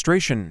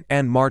demonstration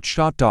and march ...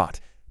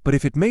 But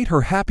if it made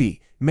her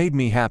happy, made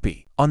me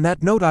happy. On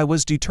that note, I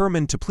was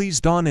determined to please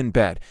Dawn in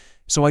bed,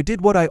 so I did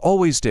what I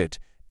always did,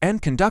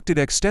 and conducted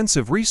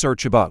extensive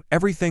research about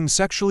everything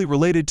sexually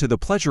related to the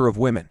pleasure of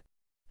women.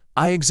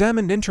 I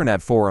examined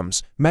internet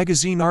forums,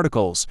 magazine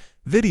articles,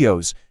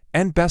 videos,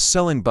 and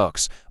best-selling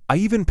books. I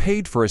even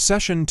paid for a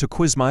session to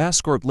quiz my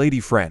escort lady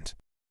friend.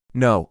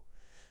 No,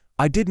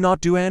 I did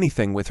not do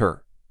anything with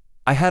her.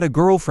 I had a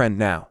girlfriend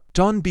now.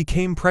 Dawn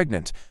became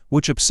pregnant,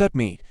 which upset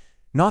me,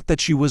 not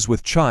that she was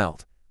with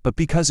child, but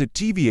because it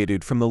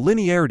deviated from the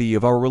linearity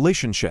of our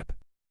relationship.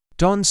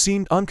 Dawn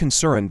seemed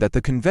unconcerned that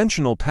the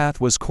conventional path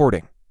was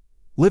courting,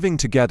 living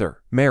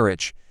together,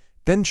 marriage,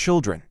 then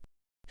children.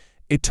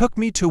 It took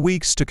me 2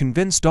 weeks to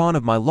convince Dawn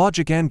of my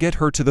logic and get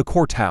her to the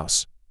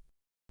courthouse.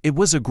 It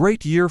was a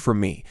great year for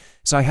me,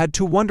 so I had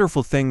 2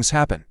 wonderful things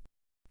happen.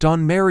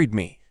 Dawn married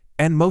me,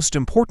 and most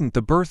important,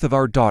 the birth of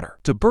our daughter.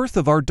 The birth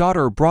of our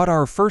daughter brought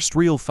our first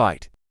real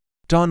fight.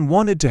 Dawn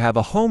wanted to have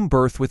a home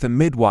birth with a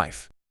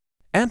midwife.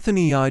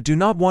 Anthony, I do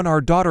not want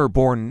our daughter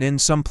born in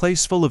some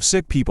place full of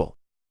sick people.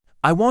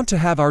 I want to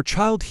have our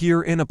child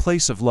here in a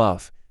place of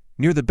love,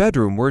 near the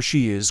bedroom where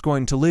she is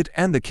going to live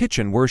and the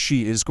kitchen where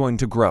she is going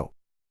to grow.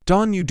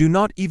 Dawn, you do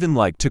not even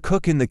like to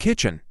cook in the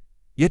kitchen,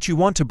 yet you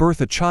want to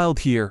birth a child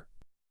here.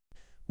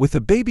 With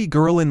a baby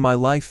girl in my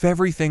life,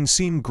 everything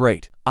seemed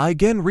great. I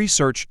again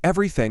researched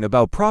everything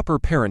about proper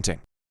parenting.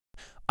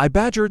 I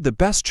badgered the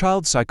best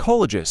child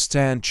psychologists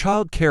and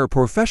child care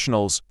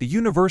professionals the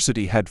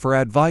university had for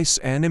advice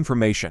and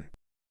information.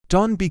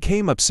 Dawn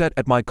became upset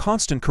at my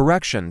constant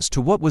corrections to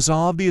what was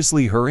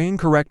obviously her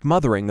incorrect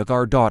mothering of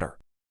our daughter.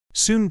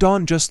 Soon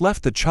Dawn just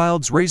left the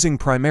child's raising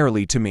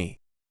primarily to me.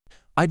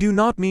 I do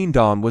not mean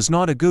Dawn was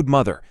not a good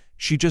mother,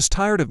 she just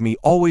tired of me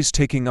always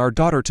taking our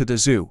daughter to the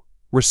zoo,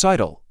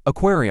 recital,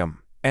 aquarium,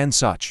 and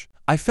such.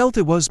 I felt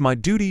it was my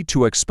duty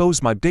to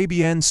expose my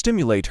baby and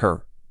stimulate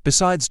her.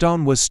 Besides,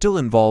 Dawn was still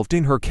involved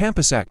in her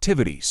campus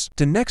activities.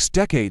 The next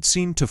decade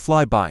seemed to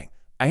fly by.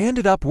 I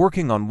ended up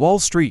working on Wall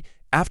Street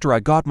after I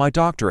got my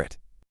doctorate.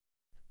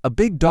 A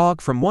big dog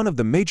from one of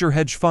the major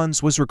hedge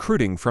funds was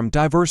recruiting from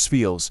diverse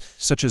fields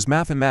such as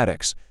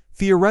mathematics,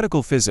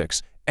 theoretical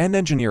physics, and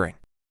engineering.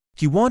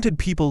 He wanted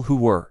people who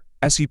were,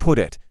 as he put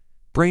it,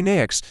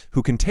 brainiacs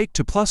who can take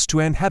 2 + 2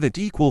 and have it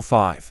equal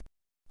 5.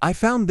 I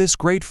found this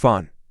great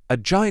fun, a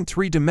giant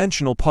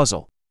 3-dimensional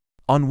puzzle.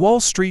 On Wall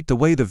Street, the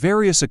way the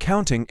various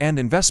accounting and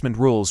investment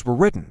rules were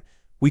written,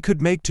 we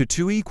could make 2 =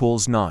 2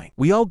 = 9.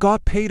 We all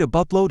got paid a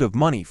buttload of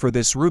money for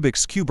this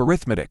Rubik's Cube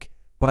arithmetic,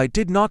 but I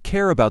did not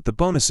care about the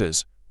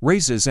bonuses,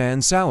 raises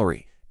and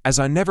salary, as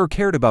I never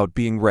cared about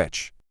being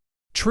rich.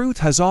 Truth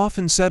has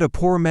often said a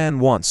poor man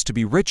wants to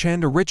be rich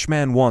and a rich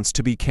man wants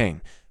to be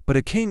king, but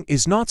a king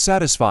is not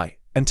satisfied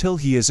until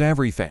he is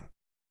everything.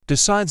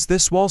 Besides,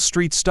 this Wall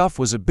Street stuff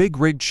was a big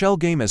rigged shell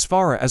game as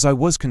far as I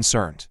was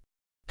concerned.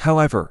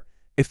 However,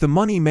 if the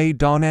money made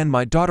Dawn and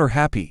my daughter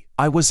happy,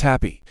 I was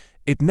happy.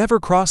 It never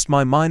crossed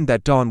my mind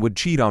that Dawn would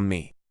cheat on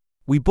me.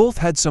 We both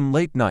had some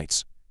late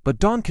nights, but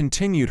Dawn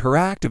continued her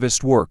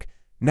activist work,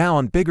 now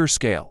on bigger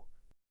scale.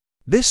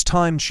 This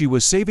time she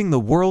was saving the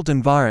world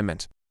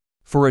environment.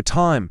 For a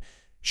time,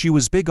 she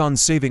was big on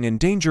saving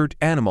endangered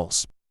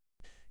animals.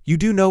 You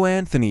do know,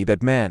 Anthony,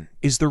 that man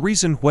is the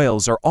reason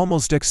whales are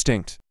almost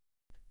extinct.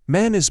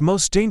 Man is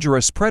most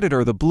dangerous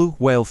predator, the blue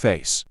whale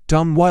face.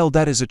 While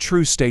that is a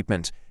true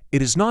statement,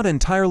 it is not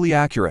entirely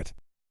accurate.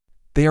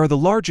 They are the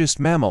largest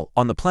mammal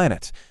on the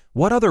planet.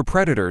 What other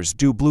predators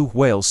do blue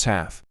whales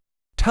have?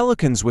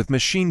 Pelicans with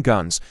machine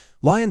guns,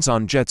 lions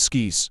on jet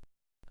skis.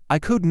 I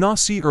could not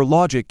see her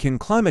logic in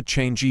climate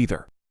change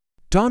either.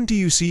 Dawn, do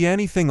you see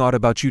anything odd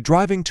about you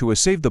driving to a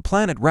Save the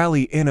Planet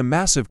rally in a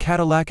massive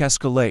Cadillac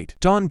Escalade?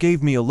 Dawn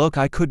gave me a look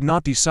I could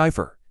not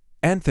decipher.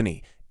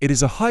 Anthony, it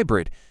is a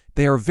hybrid.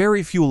 They are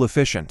very fuel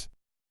efficient.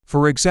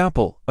 For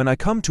example, when I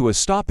come to a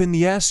stop in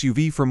the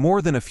SUV for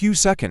more than a few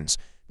seconds,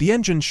 the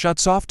engine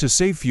shuts off to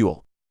save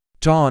fuel.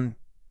 Dawn,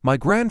 my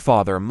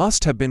grandfather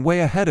must have been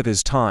way ahead of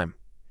his time.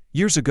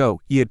 Years ago,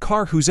 he had a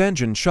car whose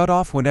engine shut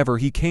off whenever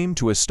he came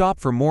to a stop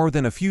for more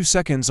than a few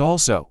seconds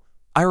also.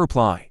 I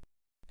reply.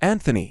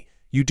 Anthony,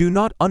 you do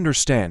not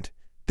understand.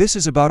 This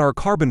is about our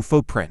carbon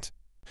footprint.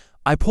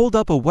 I pulled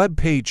up a web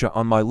page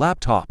on my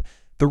laptop,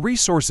 the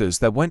resources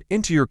that went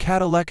into your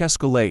Cadillac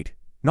Escalade,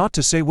 not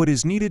to say what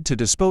is needed to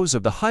dispose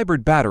of the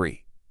hybrid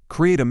battery,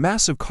 create a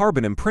massive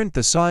carbon imprint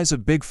the size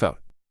of Bigfoot.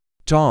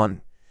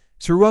 Dawn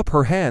threw up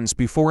her hands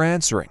before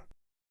answering.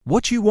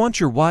 What, you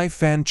want your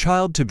wife and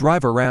child to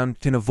drive around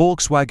in a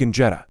Volkswagen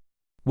Jetta?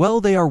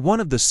 Well, they are one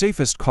of the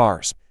safest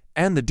cars,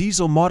 and the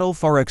diesel model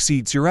far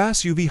exceeds your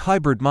SUV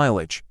hybrid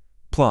mileage.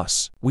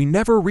 Plus, we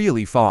never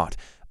really fought.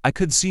 I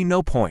could see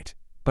no point,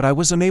 but I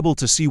was unable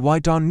to see why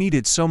Dawn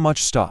needed so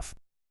much stuff.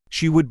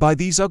 She would buy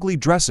these ugly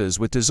dresses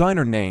with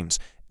designer names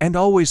and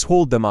always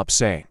hold them up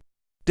saying,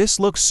 "This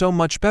looks so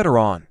much better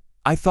on."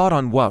 I thought,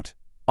 on what?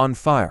 On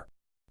fire.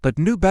 But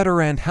knew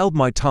better and held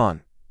my tongue.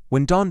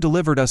 When Dawn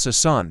delivered us a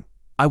son,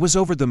 I was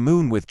over the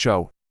moon with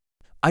Joe.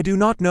 I do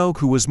not know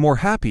who was more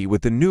happy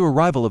with the new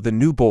arrival of the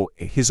new boy,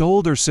 his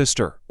older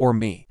sister, or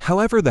me.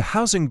 However, the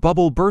housing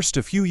bubble burst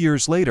a few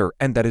years later,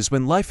 and that is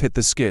when life hit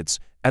the skids,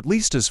 at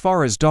least as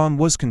far as Dawn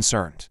was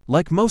concerned.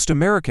 Like most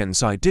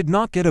Americans, I did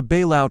not get a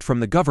bailout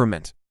from the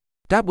government.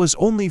 That was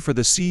only for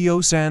the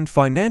CEOs and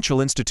financial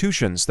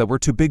institutions that were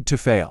too big to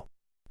fail.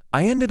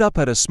 I ended up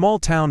at a small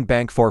town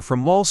bank far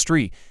from Wall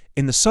Street,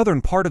 in the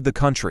southern part of the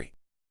country.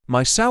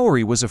 My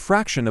salary was a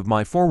fraction of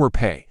my former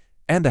pay,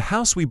 and the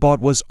house we bought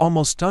was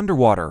almost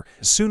underwater.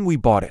 Soon we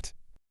bought it.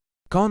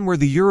 Gone were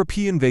the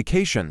European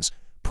vacations,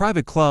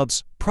 private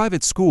clubs,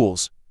 private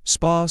schools,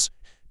 spas,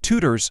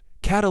 tutors,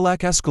 Cadillac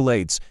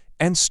Escalades,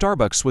 and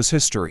Starbucks was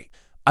history.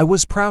 I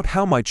was proud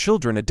how my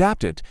children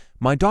adapted.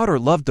 My daughter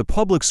loved the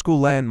public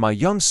school and my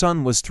young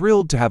son was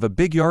thrilled to have a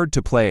big yard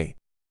to play.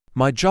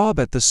 My job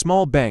at the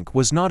small bank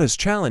was not as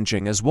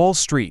challenging as Wall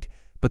Street,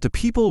 but the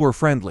people were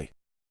friendly.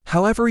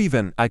 However,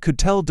 even I could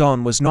tell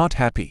Dawn was not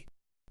happy.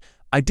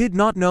 I did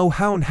not know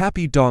how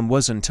unhappy Dawn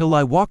was until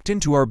I walked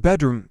into our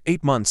bedroom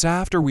 8 months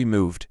after we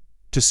moved,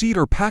 to see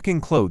her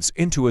packing clothes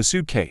into a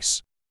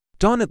suitcase.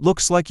 Dawn, it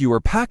looks like you are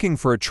packing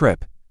for a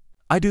trip.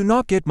 I do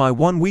not get my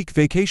 1-week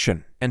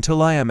vacation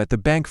until I am at the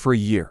bank for a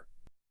year.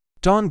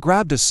 Dawn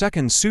grabbed a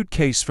second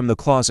suitcase from the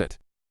closet.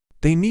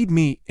 They need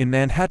me in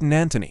Manhattan,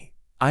 Anthony.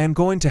 I am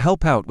going to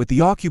help out with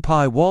the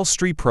Occupy Wall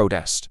Street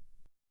protest.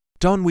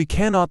 Dawn, we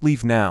cannot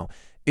leave now.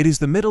 It is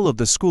the middle of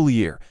the school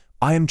year.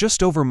 I am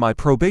just over my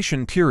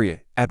probation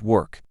period at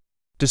work.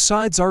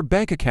 Besides, our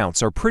bank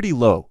accounts are pretty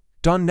low.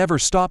 Dawn never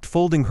stopped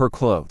folding her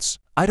clothes.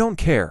 I don't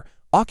care.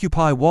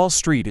 Occupy Wall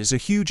Street is a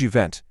huge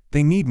event.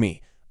 They need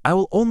me. I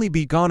will only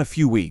be gone a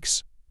few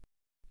weeks.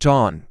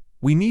 Dawn,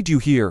 we need you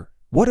here.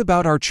 What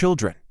about our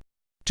children?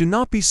 Do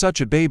not be such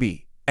a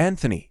baby,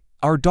 Anthony.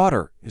 Our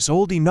daughter is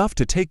old enough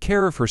to take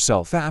care of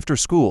herself after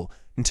school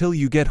until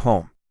you get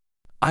home.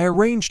 I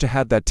arranged to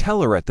have that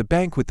teller at the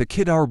bank with the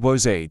kid our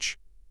boy's age.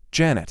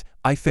 Janet,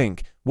 I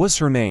think, was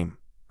her name.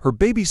 Her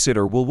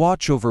babysitter will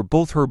watch over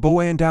both her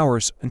boy and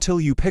ours until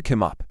you pick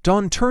him up.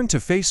 Dawn turned to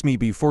face me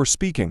before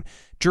speaking.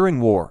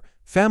 During war,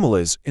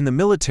 families in the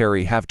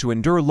military have to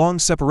endure long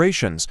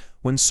separations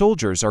when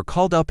soldiers are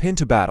called up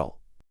into battle.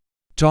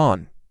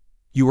 Dawn,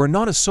 you are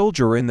not a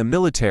soldier in the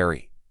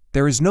military.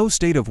 There is no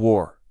state of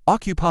war.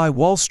 Occupy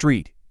Wall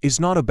Street is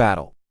not a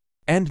battle.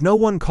 And no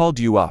one called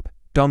you up.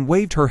 Dawn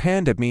waved her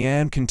hand at me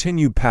and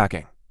continued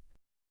packing.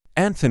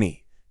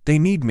 Anthony, they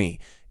need me.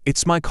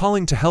 It's my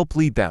calling to help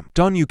lead them.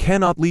 Dawn, you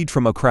cannot lead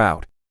from a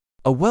crowd.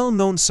 A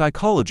well-known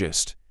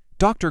psychologist,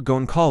 Dr.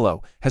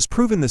 Goncalo, has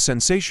proven the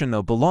sensation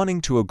of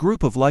belonging to a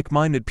group of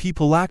like-minded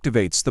people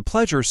activates the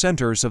pleasure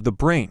centers of the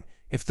brain.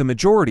 If the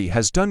majority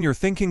has done your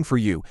thinking for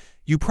you,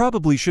 you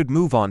probably should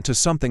move on to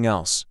something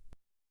else.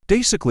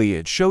 Basically,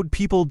 it showed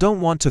people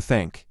don't want to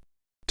think.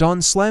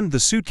 Dawn slammed the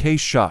suitcase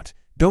shut.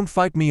 Don't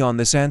fight me on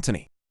this,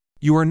 Anthony.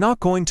 You are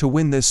not going to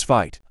win this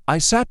fight. I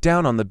sat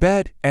down on the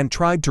bed and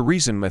tried to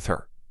reason with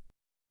her.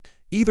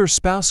 Either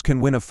spouse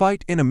can win a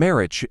fight in a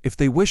marriage if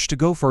they wish to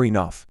go for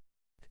enough.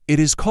 It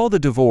is called a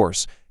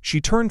divorce.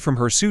 She turned from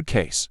her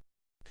suitcase.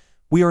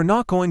 We are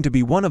not going to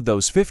be one of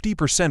those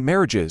 50%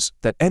 marriages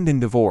that end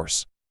in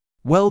divorce.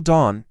 Well,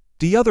 Dawn,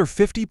 the other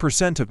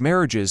 50% of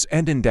marriages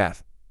end in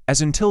death,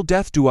 as until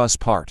death do us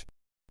part.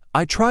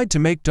 I tried to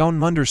make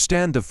Dawn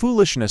understand the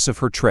foolishness of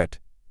her trip.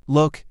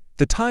 Look,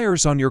 the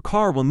tires on your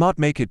car will not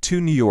make it to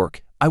New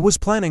York. I was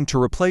planning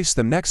to replace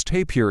them next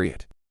pay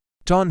period.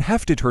 Dawn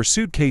hefted her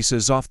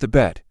suitcases off the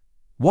bed,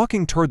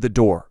 walking toward the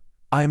door.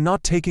 I am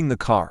not taking the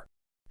car.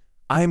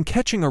 I am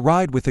catching a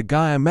ride with a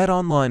guy I met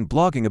online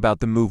blogging about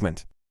the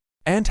movement.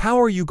 And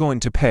how are you going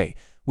to pay?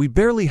 We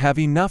barely have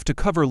enough to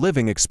cover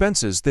living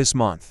expenses this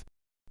month.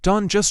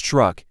 Dawn just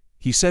shrugged.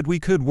 He said we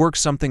could work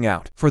something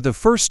out. For the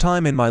first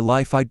time in my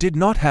life, I did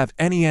not have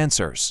any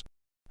answers.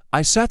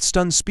 I sat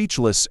stunned,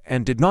 speechless,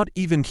 and did not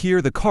even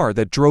hear the car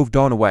that drove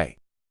Dawn away.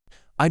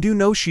 I do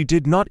know she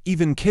did not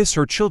even kiss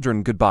her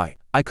children goodbye.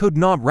 I could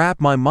not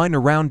wrap my mind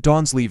around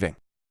Dawn's leaving.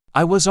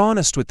 I was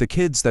honest with the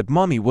kids that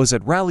Mommy was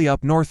at rally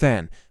up north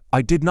and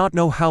I did not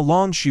know how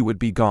long she would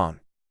be gone.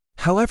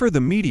 However,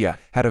 the media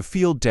had a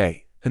field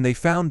day, and they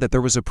found that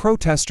there was a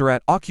protester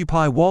at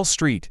Occupy Wall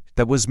Street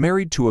that was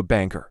married to a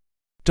banker.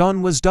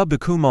 Dawn was dubbed a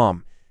cool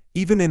mom.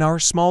 Even in our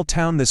small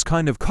town, this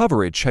kind of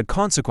coverage had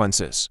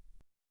consequences.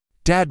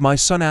 Dad, my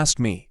son asked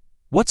me,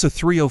 what's a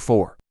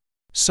 304?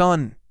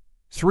 Son,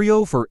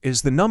 304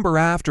 is the number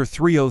after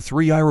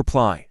 303, I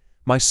reply.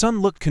 My son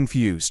looked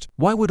confused.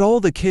 Why would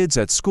all the kids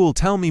at school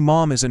tell me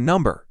mom is a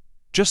number?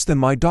 Just then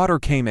my daughter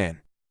came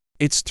in.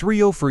 It's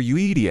 304, you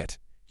idiot.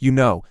 You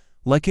know,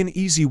 like an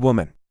easy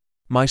woman.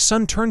 My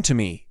son turned to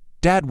me.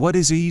 Dad, what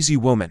is a easy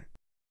woman?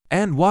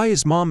 And why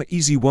is mom a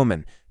easy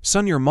woman?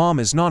 Son, your mom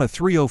is not a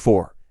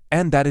 304,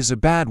 and that is a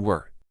bad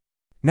word.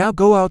 Now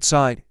go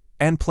outside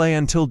and play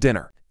until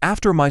dinner.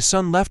 After my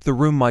son left the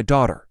room, my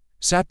daughter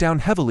sat down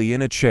heavily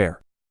in a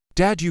chair.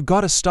 Dad, you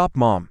gotta stop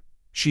mom.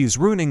 She is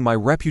ruining my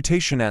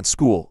reputation at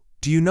school.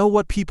 Do you know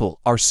what people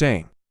are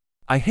saying?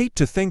 I hate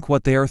to think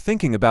what they are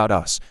thinking about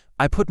us.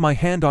 I put my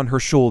hand on her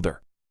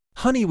shoulder.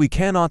 Honey, we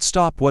cannot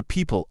stop what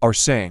people are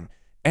saying.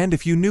 And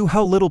if you knew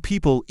how little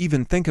people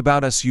even think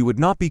about us, you would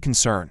not be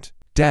concerned.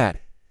 Dad,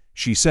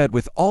 she said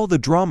with all the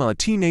drama a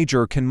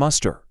teenager can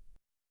muster.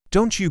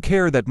 Don't you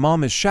care that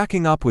mom is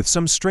shacking up with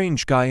some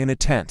strange guy in a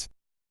tent?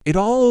 It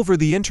all over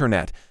the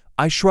internet.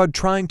 I shrugged,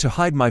 trying to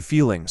hide my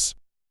feelings.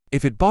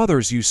 If it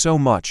bothers you so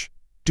much,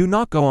 do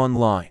not go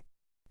online.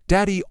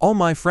 Daddy, all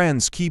my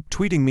friends keep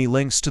tweeting me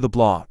links to the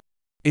blog.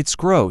 It's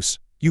gross.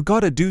 You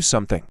gotta do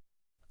something.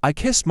 I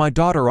kissed my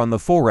daughter on the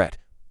forehead.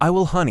 I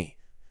will, honey.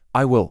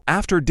 I will.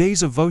 After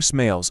days of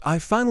voicemails, I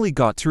finally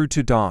got through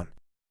to Dawn.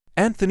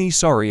 Anthony,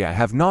 sorry I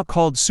have not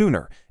called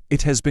sooner.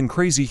 It has been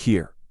crazy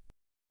here.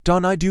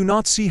 Dawn, I do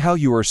not see how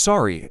you are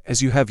sorry,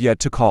 as you have yet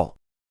to call.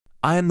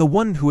 I am the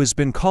one who has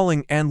been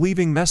calling and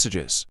leaving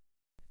messages.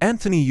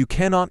 Anthony, you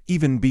cannot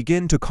even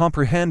begin to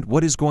comprehend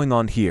what is going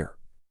on here.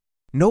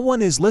 No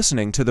one is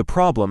listening to the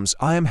problems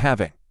I am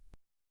having.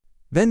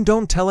 Then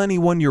don't tell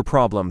anyone your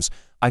problems,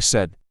 I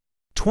said.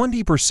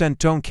 20%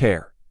 don't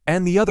care,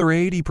 and the other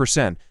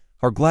 80%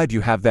 are glad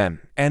you have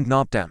them, and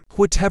not them.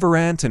 Whatever,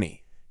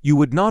 Anthony, you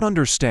would not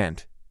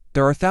understand.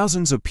 There are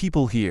thousands of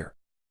people here.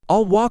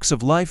 All walks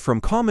of life,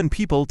 from common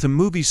people to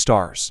movie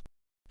stars.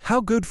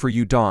 How good for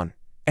you, Dawn.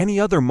 Any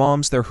other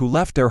moms there who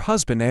left their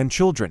husband and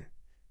children?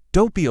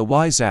 Don't be a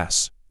wise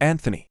ass,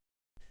 Anthony.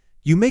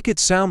 You make it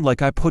sound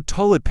like I put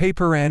toilet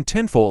paper and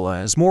tinfoil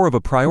as more of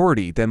a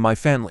priority than my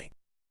family.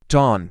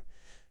 Dawn,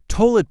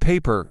 toilet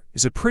paper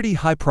is a pretty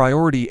high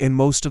priority in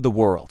most of the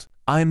world.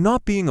 I am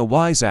not being a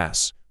wise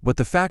ass, but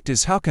the fact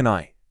is, how can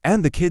I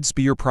and the kids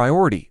be your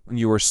priority when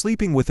you are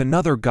sleeping with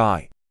another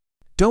guy?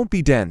 Don't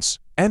be dense,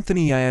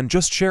 Anthony. I am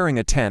just sharing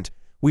a tent.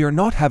 We are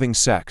not having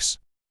sex.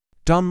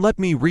 Dawn, let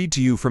me read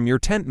to you from your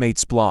tent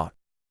mate's blog.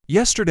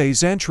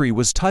 Yesterday's entry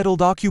was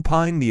titled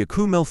Occupying the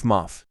Aku MILF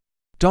Muff.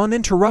 Dawn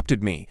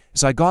interrupted me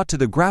as I got to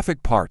the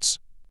graphic parts.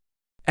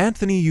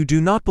 Anthony, you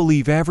do not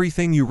believe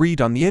everything you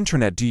read on the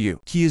internet, do you?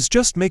 He is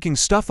just making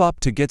stuff up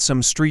to get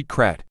some street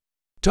cred.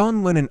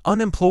 Dawn, when an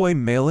unemployed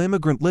male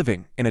immigrant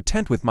living in a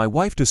tent with my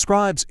wife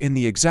describes in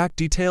the exact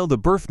detail the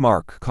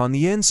birthmark on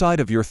the inside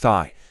of your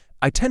thigh,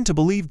 I tend to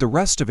believe the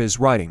rest of his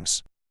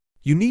writings.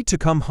 You need to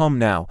come home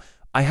now.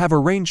 I have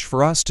arranged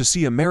for us to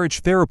see a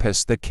marriage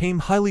therapist that came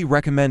highly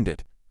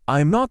recommended. I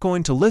am not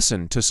going to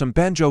listen to some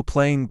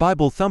banjo-playing,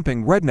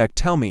 Bible-thumping redneck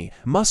tell me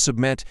I must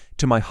submit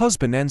to my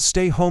husband and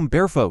stay home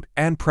barefoot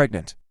and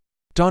pregnant.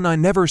 Dawn, I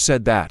never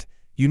said that.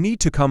 You need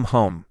to come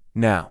home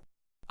now.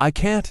 I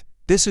can't.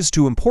 This is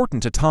too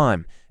important a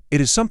time.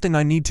 It is something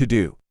I need to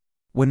do.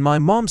 When my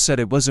mom said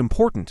it was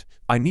important,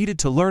 I needed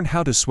to learn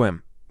how to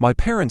swim. My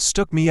parents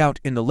stuck me out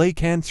in the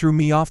lake and threw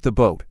me off the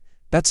boat.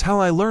 That's how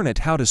I learned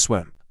how to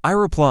swim. I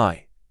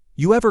reply,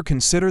 you ever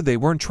consider they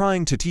weren't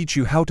trying to teach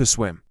you how to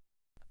swim?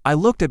 I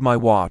looked at my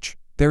watch.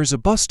 There's a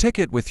bus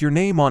ticket with your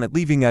name on it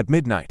leaving at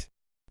midnight.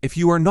 If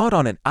you are not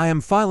on it, I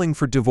am filing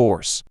for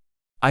divorce.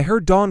 I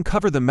heard Dawn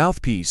cover the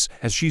mouthpiece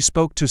as she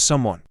spoke to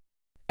someone.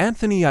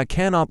 Anthony, I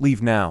cannot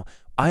leave now.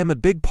 I am a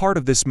big part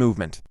of this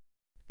movement.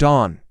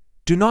 Dawn,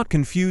 do not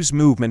confuse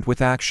movement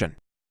with action.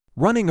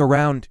 Running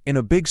around in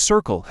a big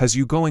circle has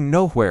you going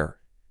nowhere,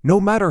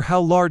 no matter how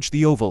large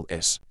the oval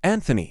is.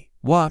 Anthony,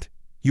 what?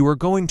 You are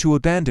going to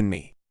abandon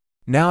me?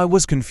 Now I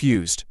was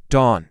confused.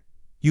 Dawn,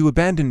 you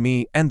abandoned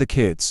me and the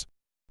kids.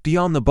 Be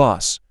on the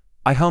bus.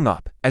 I hung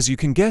up. As you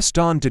can guess,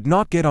 Dawn did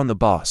not get on the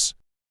bus.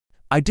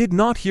 I did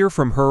not hear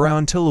from her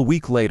until a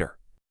week later.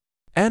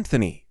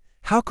 Anthony,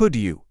 how could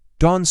you?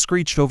 Dawn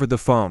screeched over the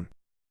phone.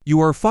 You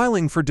are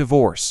filing for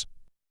divorce.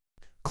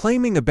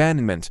 Claiming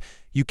abandonment,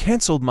 you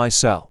cancelled my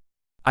cell.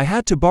 I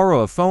had to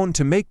borrow a phone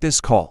to make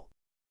this call.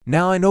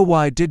 Now I know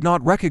why I did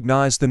not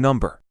recognize the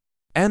number.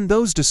 And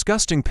those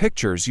disgusting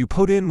pictures you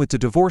put in with the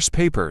divorce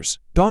papers,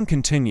 Dawn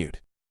continued.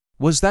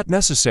 Was that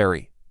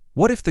necessary?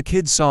 What if the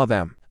kids saw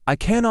them? I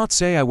cannot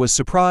say I was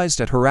surprised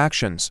at her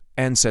actions,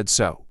 and said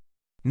so.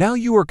 Now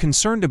you are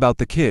concerned about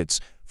the kids.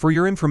 For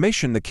your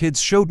information, the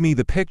kids showed me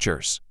the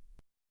pictures.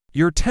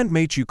 Your tent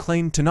mate you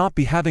claimed to not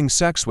be having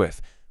sex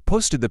with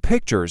posted the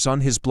pictures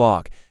on his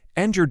blog,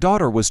 and your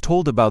daughter was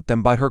told about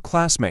them by her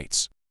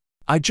classmates.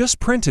 I just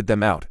printed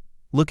them out.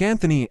 Look,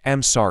 Anthony,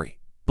 I'm sorry.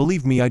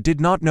 Believe me, I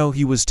did not know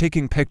he was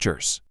taking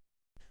pictures.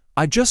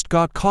 I just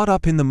got caught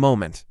up in the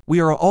moment. We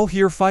are all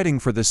here fighting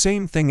for the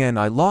same thing and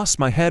I lost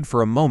my head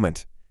for a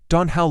moment.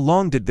 Dawn, how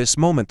long did this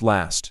moment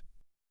last?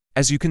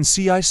 As you can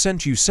see, I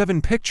sent you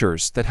 7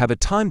 pictures that have a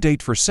time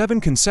date for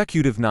 7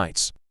 consecutive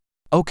nights.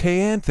 Okay,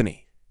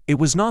 Anthony. It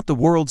was not the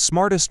world's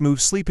smartest move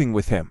sleeping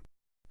with him.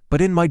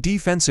 But in my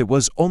defense, it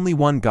was only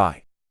one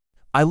guy.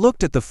 I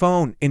looked at the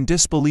phone in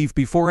disbelief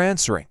before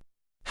answering.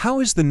 How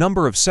is the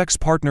number of sex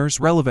partners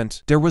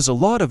relevant? There was a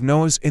lot of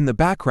noise in the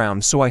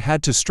background, so I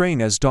had to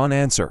strain as Dawn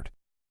answered.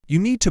 You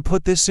need to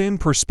put this in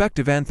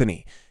perspective,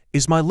 Anthony.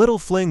 Is my little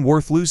fling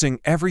worth losing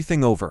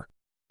everything over?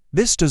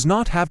 This does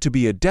not have to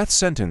be a death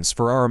sentence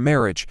for our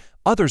marriage.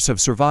 Others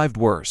have survived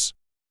worse.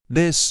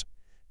 This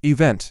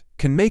event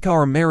can make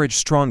our marriage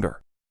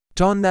stronger.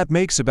 Dawn, that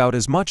makes about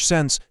as much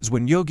sense as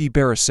when Yogi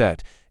Berra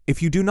said,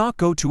 if you do not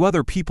go to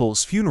other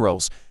people's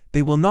funerals,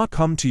 they will not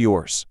come to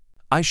yours.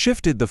 I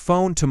shifted the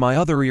phone to my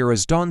other ear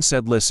as Dawn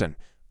said, listen,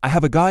 I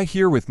have a guy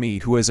here with me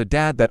who is a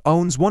dad that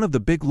owns one of the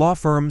big law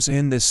firms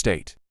in this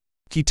state.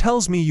 He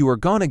tells me you are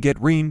gonna get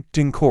reamed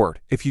in court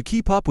if you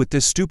keep up with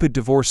this stupid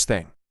divorce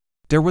thing.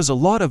 There was a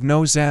lot of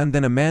no's and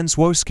then a man's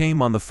voice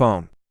came on the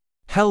phone.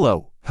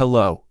 Hello,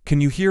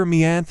 can you hear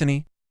me,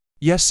 Anthony?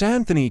 Yes,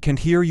 Anthony can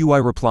hear you, I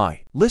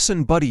reply.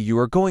 Listen, buddy, you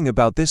are going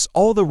about this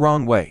all the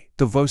wrong way,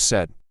 the voice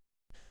said.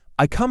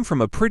 I come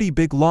from a pretty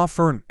big law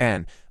firm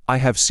and I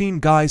have seen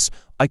guys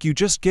like you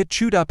just get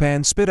chewed up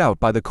and spit out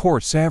by the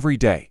courts every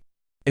day.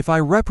 If I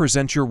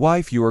represent your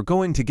wife, you are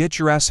going to get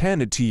your ass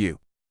handed to you.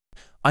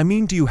 I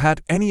mean, do you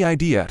have any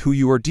idea who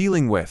you are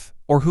dealing with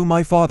or who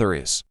my father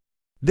is?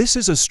 This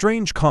is a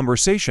strange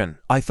conversation,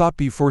 I thought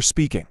before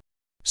speaking.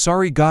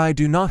 Sorry, guy, I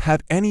do not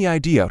have any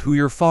idea who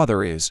your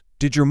father is.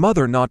 Did your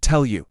mother not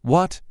tell you?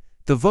 What?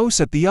 The voice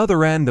at the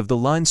other end of the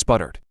line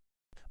sputtered.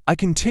 I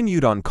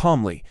continued on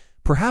calmly.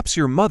 Perhaps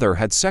your mother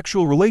had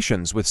sexual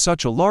relations with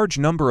such a large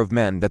number of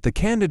men that the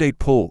candidate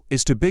pool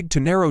is too big to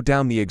narrow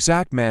down the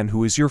exact man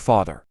who is your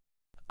father.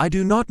 I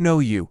do not know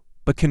you,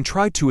 but can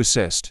try to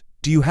assist.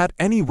 Do you have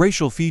any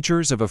racial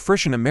features of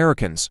African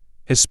Americans,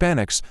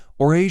 Hispanics,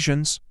 or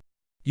Asians?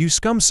 You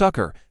scum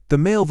sucker, the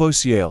male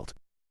voice yelled.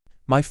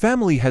 My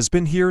family has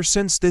been here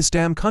since this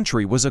damn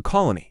country was a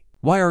colony.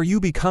 Why are you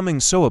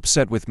becoming so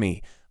upset with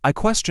me? I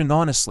questioned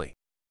honestly.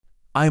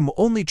 I am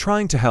only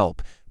trying to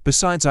help.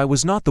 Besides, I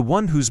was not the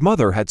one whose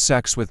mother had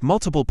sex with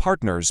multiple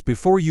partners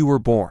before you were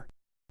born.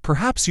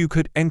 Perhaps you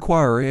could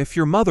inquire if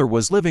your mother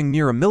was living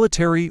near a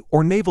military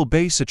or naval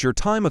base at your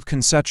time of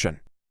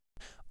conception.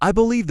 I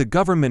believe the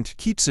government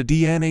keeps a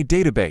DNA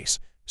database,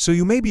 so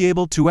you may be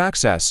able to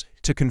access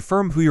to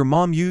confirm who your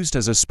mom used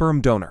as a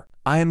sperm donor.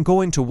 I am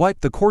going to wipe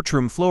the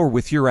courtroom floor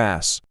with your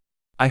ass.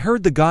 I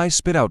heard the guy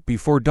spit out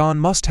before Dawn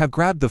must have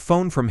grabbed the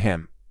phone from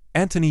him.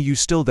 Anthony, you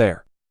still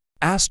there?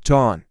 Asked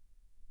Dawn.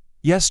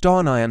 Yes,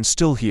 Dawn, I am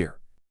still here.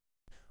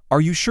 Are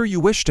you sure you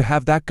wish to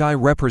have that guy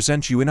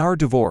represent you in our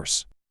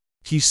divorce?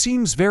 He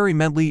seems very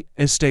mentally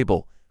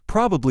unstable,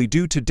 probably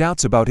due to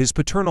doubts about his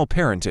paternal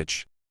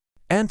parentage.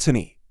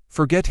 Anthony,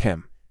 forget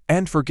him,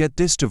 and forget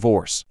this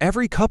divorce.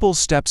 Every couple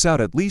steps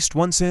out at least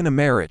once in a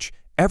marriage.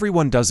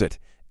 Everyone does it,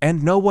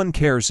 and no one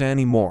cares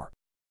anymore.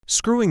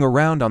 Screwing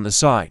around on the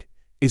side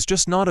is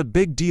just not a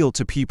big deal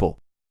to people.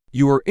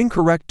 You are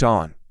incorrect,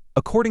 Dawn.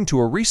 According to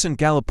a recent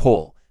Gallup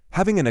poll,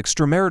 having an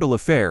extramarital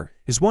affair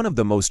is one of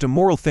the most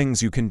immoral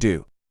things you can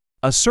do.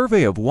 A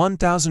survey of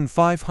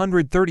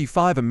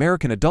 1,535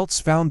 American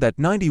adults found that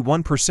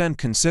 91%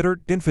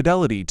 considered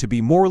infidelity to be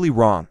morally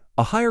wrong,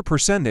 a higher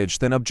percentage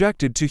than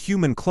objected to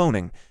human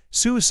cloning,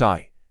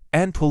 suicide,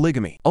 and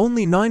polygamy.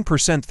 Only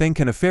 9%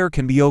 think an affair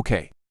can be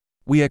okay.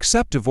 We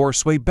accept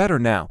divorce way better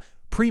now.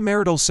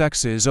 Premarital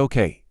sex is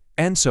okay,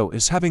 and so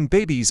is having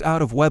babies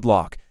out of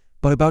wedlock,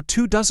 but about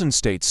 24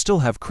 states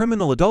still have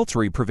criminal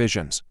adultery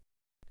provisions.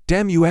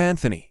 Damn you,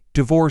 Anthony,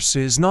 divorce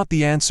is not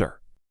the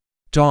answer.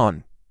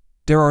 Dawn.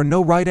 There are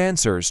no right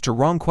answers to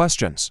wrong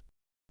questions.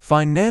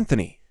 Fine,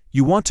 Anthony,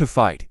 you want to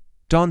fight.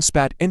 Dawn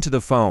spat into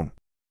the phone.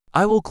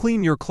 I will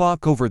clean your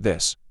clock over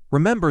this.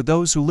 Remember,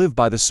 those who live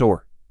by the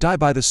sword die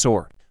by the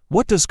sword.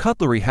 What does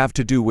cutlery have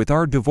to do with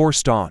our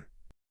divorce, Dawn?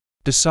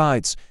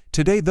 Besides,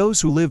 today those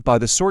who live by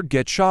the sword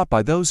get shot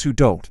by those who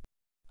don't.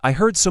 I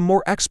heard some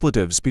more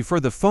expletives before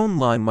the phone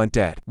line went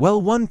dead.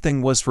 Well, one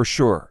thing was for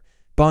sure.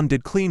 Dawn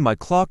did clean my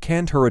clock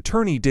and her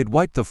attorney did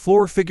wipe the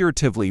floor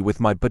figuratively with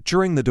my butt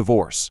during the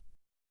divorce.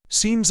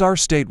 Seems our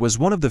state was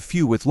one of the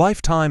few with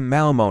lifetime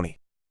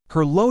alimony.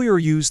 Her lawyer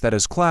used that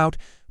as clout,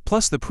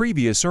 plus the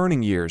previous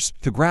earning years,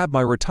 to grab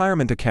my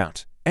retirement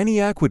account,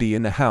 any equity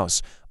in the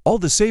house, all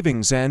the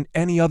savings and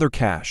any other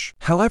cash.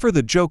 However,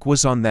 the joke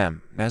was on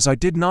them, as I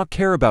did not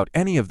care about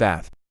any of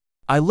that.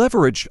 I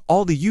leveraged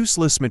all the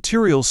useless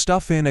material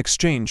stuff in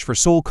exchange for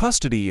sole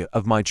custody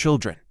of my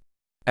children.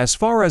 As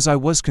far as I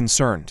was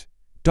concerned,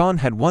 Dawn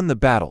had won the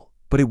battle,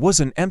 but it was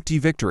an empty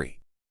victory.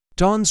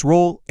 Dawn's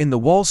role in the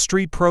Wall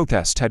Street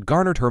protest had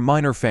garnered her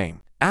minor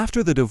fame.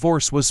 After the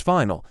divorce was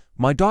final,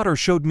 my daughter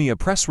showed me a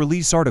press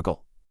release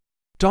article.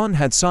 Dawn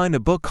had signed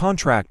a book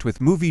contract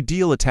with movie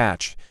deal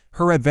attached.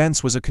 Her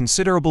advance was a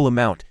considerable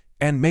amount,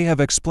 and may have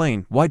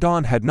explained why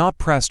Dawn had not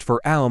pressed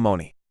for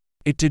alimony.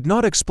 It did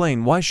not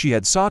explain why she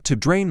had sought to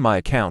drain my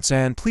accounts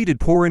and pleaded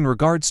poor in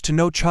regards to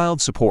no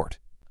child support.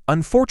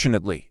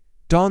 Unfortunately,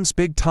 Dawn's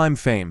big-time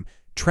fame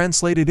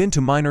translated into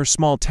minor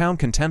small-town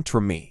contempt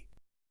from me.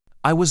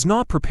 I was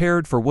not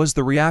prepared for was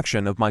the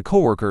reaction of my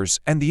coworkers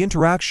and the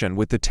interaction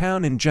with the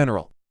town in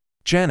general.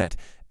 Janet,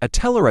 a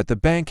teller at the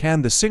bank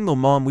and the single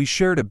mom we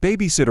shared a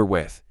babysitter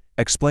with,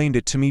 explained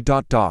it to me.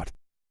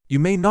 You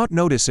may not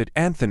notice it,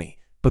 Anthony,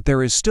 but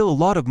there is still a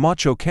lot of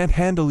macho can't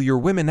handle your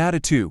women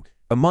attitude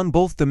among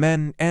both the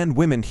men and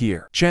women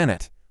here.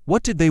 Janet,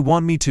 what did they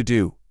want me to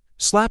do?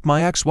 Slap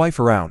my ex-wife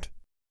around?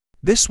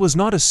 This was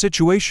not a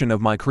situation of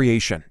my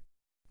creation.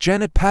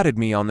 Janet patted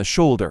me on the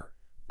shoulder.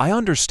 I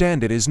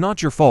understand it is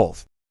not your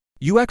fault.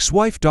 Your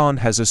ex-wife Dawn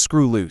has a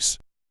screw loose.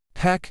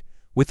 Heck,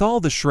 with all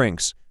the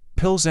shrinks,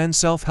 pills and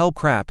self-help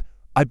crap,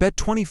 I bet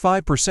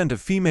 25% of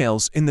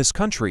females in this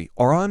country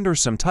are under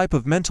some type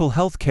of mental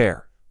health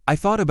care. I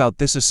thought about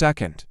this a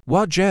second.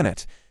 Wow,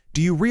 Janet,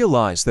 do you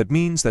realize that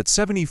means that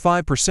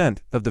 75%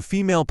 of the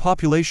female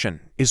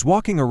population is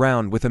walking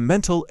around with a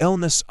mental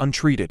illness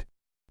untreated?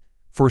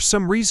 For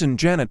some reason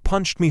Janet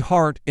punched me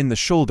hard in the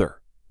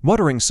shoulder,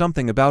 muttering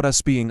something about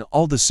us being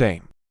all the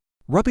same.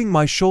 Rubbing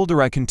my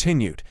shoulder I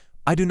continued,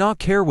 I do not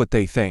care what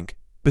they think.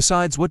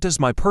 Besides, what does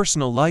my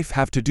personal life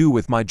have to do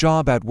with my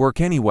job at work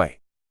anyway?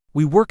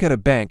 We work at a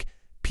bank.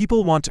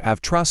 People want to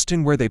have trust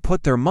in where they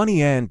put their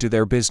money and do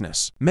their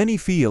business. Many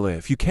feel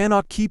if you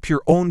cannot keep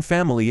your own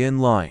family in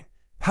line,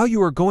 how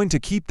you are going to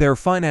keep their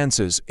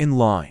finances in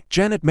line.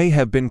 Janet may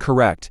have been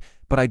correct,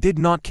 but I did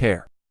not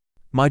care.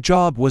 My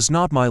job was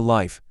not my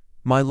life.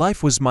 My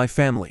life was my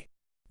family.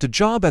 The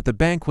job at the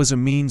bank was a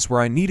means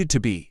where I needed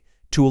to be,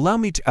 to allow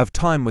me to have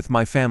time with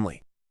my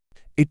family.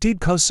 It did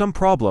cause some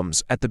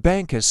problems at the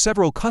bank as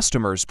several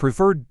customers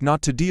preferred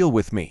not to deal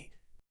with me.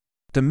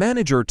 The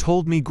manager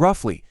told me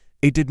gruffly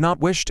it did not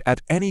wish to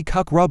add any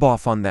cuck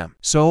rub-off on them.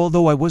 So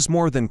although I was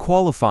more than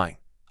qualifying,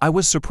 I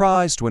was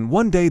surprised when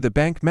one day the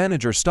bank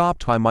manager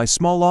stopped by my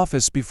small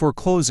office before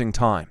closing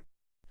time.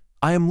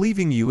 I am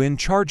leaving you in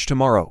charge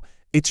tomorrow.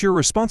 It's your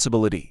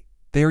responsibility.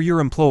 They are your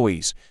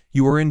employees.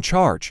 You are in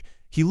charge.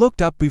 He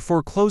looked up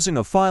before closing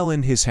a file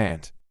in his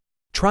hand.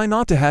 Try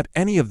not to have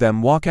any of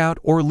them walk out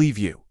or leave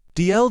you.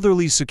 The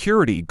elderly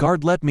security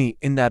guard let me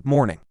in that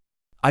morning.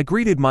 I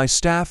greeted my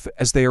staff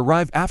as they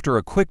arrived. After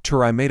a quick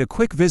tour, I made a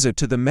quick visit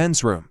to the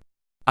men's room.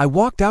 I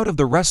walked out of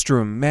the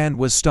restroom and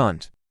was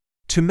stunned.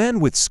 Two men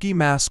with ski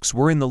masks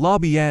were in the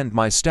lobby and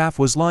my staff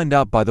was lined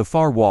up by the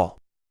far wall.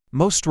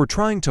 Most were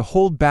trying to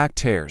hold back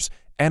tears,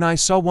 and I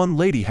saw one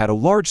lady had a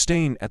large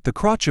stain at the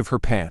crotch of her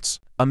pants.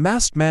 A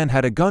masked man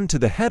had a gun to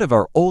the head of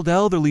our old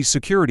elderly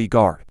security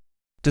guard.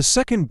 The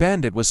second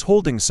bandit was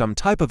holding some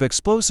type of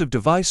explosive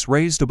device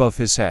raised above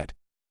his head.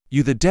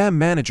 You the damn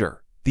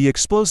manager, the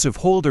explosive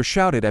holder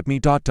shouted at me.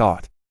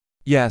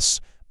 Yes,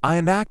 I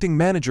am acting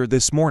manager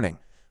this morning,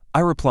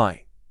 I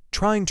reply,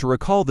 trying to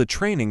recall the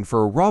training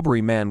for a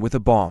robbery man with a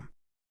bomb.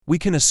 We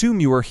can assume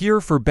you are here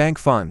for bank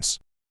funds.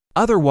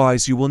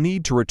 Otherwise you will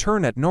need to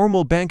return at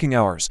normal banking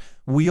hours.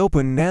 We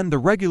open and the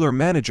regular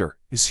manager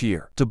is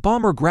here. The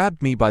bomber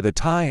grabbed me by the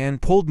tie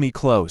and pulled me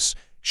close,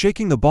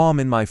 shaking the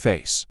bomb in my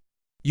face.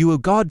 You a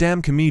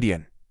goddamn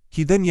comedian.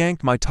 He then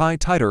yanked my tie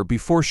tighter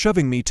before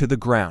shoving me to the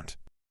ground.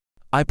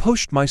 I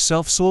pushed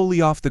myself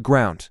slowly off the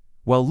ground,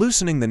 while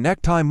loosening the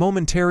necktie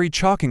momentarily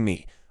choking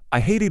me. I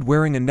hated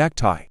wearing a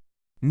necktie.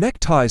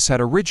 Neckties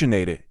had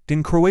originated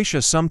in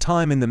Croatia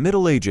sometime in the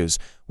Middle Ages,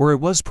 where it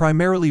was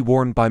primarily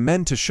worn by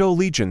men to show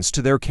allegiance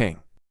to their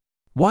king.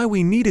 Why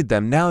we needed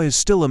them now is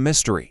still a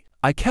mystery.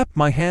 I kept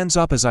my hands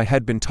up as I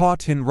had been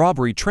taught in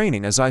robbery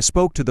training as I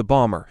spoke to the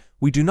bomber.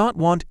 We do not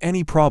want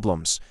any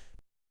problems.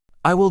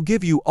 I will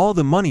give you all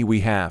the money we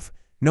have.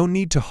 No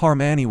need to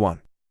harm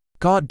anyone.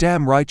 God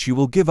damn right you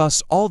will give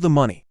us all the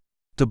money,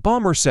 the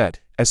bomber said,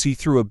 as he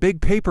threw a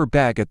big paper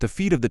bag at the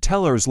feet of the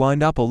tellers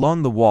lined up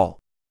along the wall.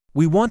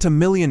 We want $1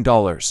 million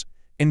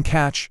in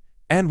cash,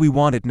 and we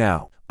want it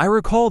now. I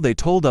recall they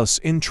told us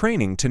in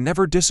training to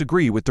never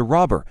disagree with the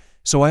robber,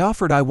 so I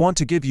offered I want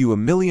to give you $1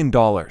 million.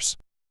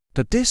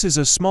 But this is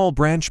a small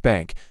branch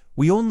bank.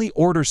 We only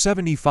order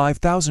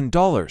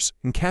 $75,000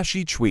 in cash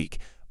each week.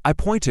 I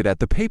pointed at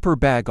the paper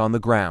bag on the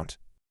ground.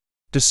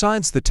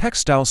 Besides, the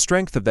textile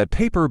strength of that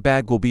paper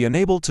bag will be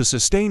unable to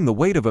sustain the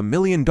weight of $1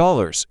 million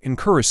in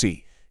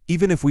currency,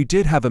 even if we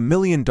did have $1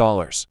 million.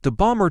 The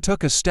bomber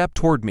took a step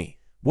toward me.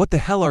 What the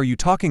hell are you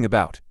talking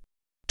about?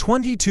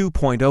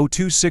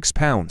 22.026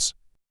 pounds.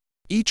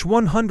 Each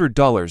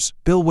 $100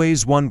 bill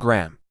weighs 1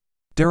 gram.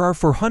 There are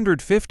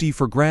 450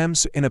 for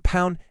grams in a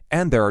pound,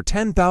 and there are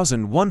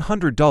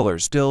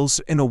 $10,100 bills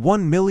in a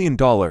 $1 million,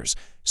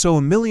 so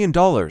 $1 million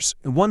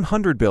in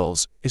 100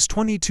 bills is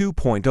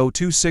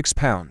 22.026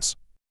 pounds.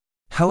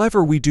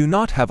 However, we do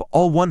not have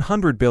all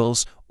 100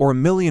 bills or $1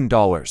 million.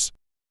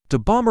 The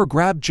bomber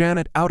grabbed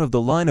Janet out of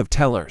the line of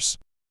tellers.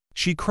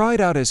 She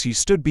cried out as he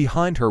stood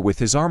behind her with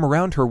his arm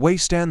around her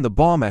waist and the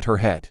bomb at her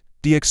head.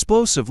 The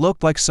explosive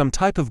looked like some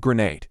type of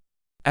grenade.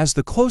 As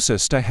the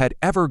closest I had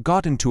ever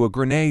gotten to a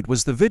grenade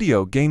was the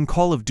video game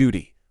Call of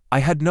Duty. I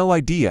had no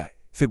idea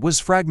if it was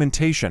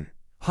fragmentation,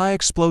 high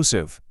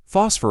explosive,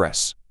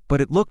 phosphorus,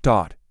 but it looked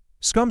odd.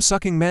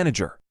 Scum-sucking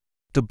manager.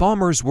 The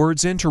bomber's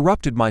words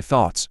interrupted my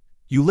thoughts.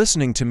 You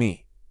listening to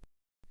me?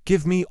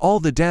 Give me all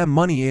the damn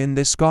money in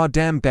this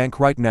goddamn bank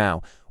right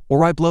now,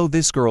 or I blow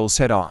this girl's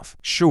head off.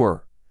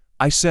 Sure,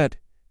 I said,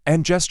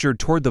 and gestured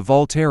toward the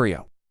vault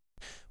area.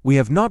 We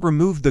have not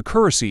removed the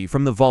currency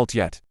from the vault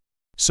yet,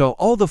 so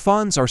all the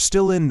funds are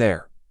still in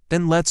there.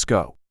 Then let's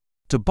go.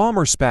 The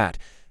bomber spat,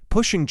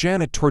 pushing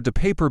Janet toward the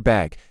paper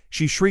bag.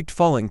 She shrieked,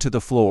 falling to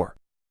the floor.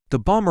 The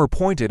bomber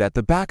pointed at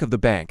the back of the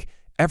bank.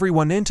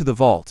 Everyone into the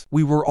vault.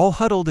 We were all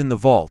huddled in the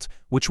vault,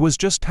 which was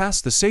just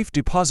past the safe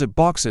deposit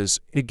boxes,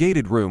 a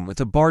gated room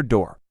with a barred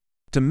door.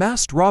 The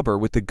masked robber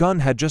with the gun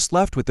had just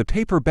left with the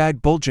paper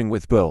bag bulging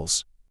with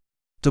bills.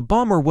 The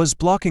bomber was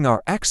blocking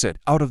our exit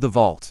out of the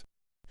vault.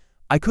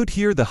 I could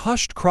hear the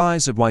hushed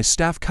cries of my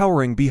staff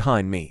cowering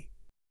behind me.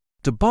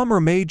 The bomber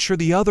made sure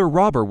the other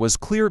robber was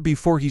clear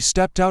before he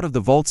stepped out of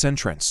the vault's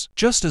entrance.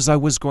 Just as I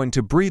was going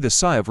to breathe a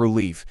sigh of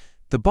relief,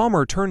 the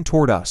bomber turned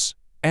toward us,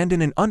 and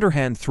in an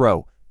underhand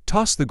throw,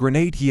 tossed the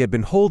grenade he had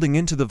been holding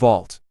into the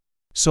vault.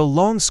 So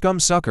long, scum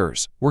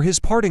suckers, were his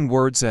parting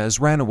words as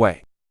ran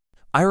away.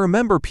 I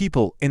remember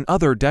people in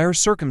other dire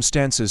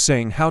circumstances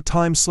saying how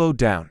time slowed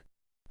down.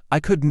 I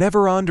could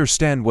never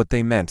understand what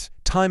they meant.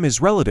 Time is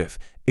relative.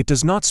 It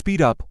does not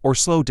speed up or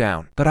slow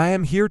down. But I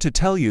am here to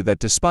tell you that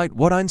despite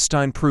what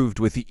Einstein proved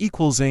with E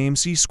equals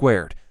mc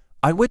squared,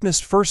 I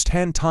witnessed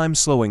firsthand time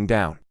slowing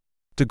down.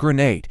 The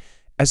grenade,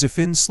 as if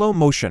in slow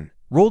motion,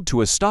 rolled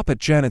to a stop at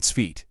Janet's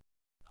feet.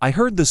 I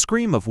heard the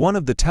scream of one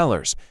of the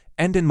tellers,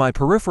 and in my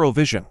peripheral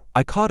vision,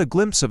 I caught a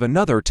glimpse of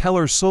another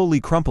teller slowly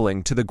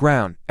crumpling to the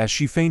ground as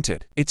she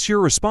fainted. It's your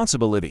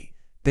responsibility.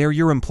 They're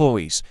your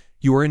employees.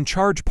 You are in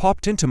charge,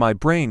 popped into my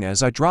brain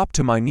as I dropped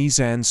to my knees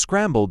and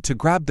scrambled to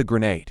grab the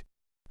grenade.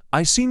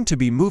 I seemed to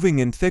be moving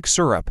in thick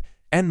syrup,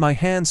 and my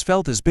hands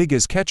felt as big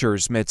as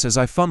catcher's mitts as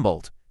I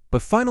fumbled,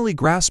 but finally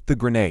grasped the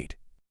grenade.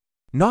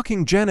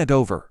 Knocking Janet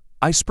over,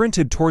 I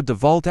sprinted toward the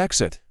vault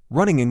exit,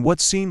 running in what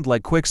seemed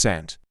like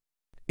quicksand.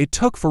 It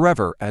took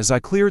forever as I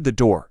cleared the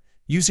door,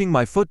 using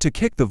my foot to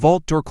kick the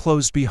vault door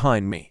closed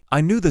behind me.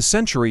 I knew the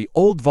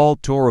century-old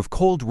vault door of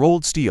cold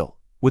rolled steel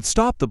would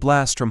stop the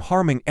blast from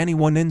harming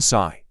anyone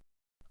inside.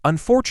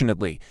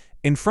 Unfortunately,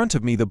 in front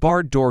of me the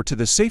barred door to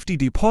the safety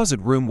deposit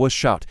room was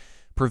shut,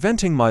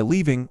 preventing my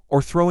leaving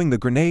or throwing the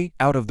grenade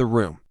out of the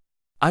room.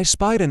 I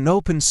spied an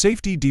open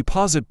safety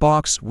deposit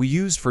box we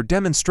used for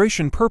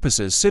demonstration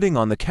purposes sitting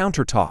on the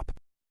countertop.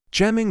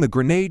 Jamming the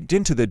grenade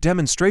into the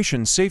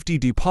demonstration safety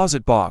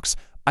deposit box,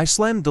 I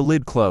slammed the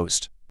lid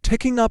closed.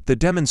 Picking up the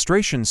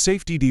demonstration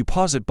safety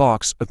deposit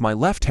box with my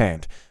left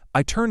hand,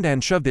 I turned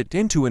and shoved it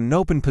into an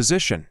open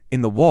position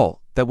in the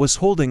wall that was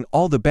holding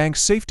all the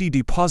bank's safety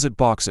deposit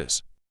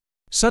boxes.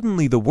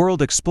 Suddenly the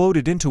world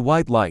exploded into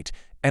white light,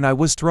 and I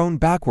was thrown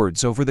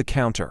backwards over the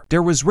counter.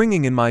 There was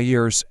ringing in my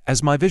ears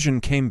as my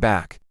vision came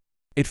back.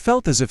 It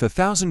felt as if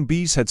 1,000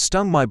 bees had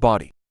stung my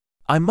body.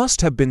 I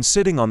must have been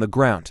sitting on the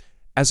ground,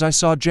 as I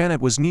saw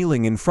Janet was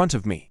kneeling in front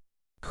of me.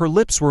 Her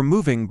lips were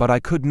moving, but I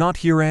could not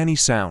hear any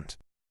sound.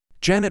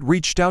 Janet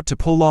reached out to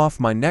pull off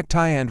my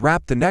necktie and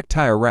wrapped the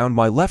necktie around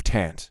my left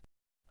hand.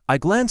 I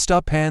glanced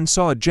up and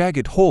saw a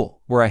jagged hole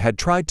where I had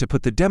tried to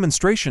put the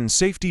demonstration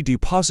safety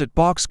deposit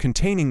box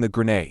containing the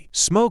grenade.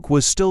 Smoke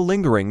was still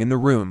lingering in the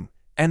room,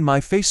 and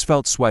my face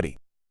felt sweaty.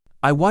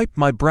 I wiped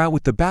my brow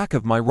with the back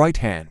of my right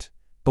hand,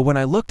 but when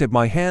I looked at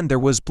my hand there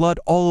was blood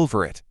all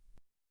over it.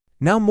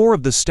 Now more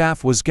of the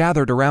staff was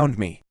gathered around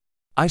me.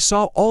 I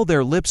saw all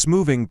their lips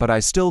moving, but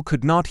I still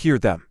could not hear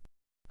them.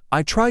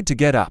 I tried to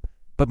get up,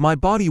 but my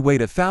body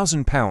weighed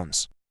 1,000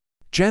 pounds.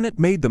 Janet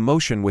made the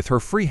motion with her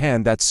free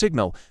hand that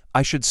signal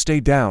I should stay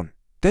down.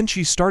 Then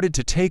she started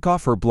to take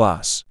off her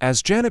blouse.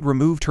 As Janet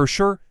removed her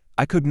shirt,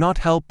 I could not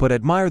help but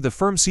admire the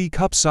firm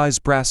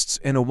C-cup-sized breasts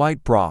in a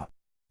white bra.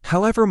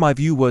 However, my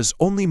view was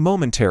only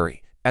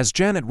momentary, as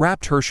Janet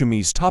wrapped her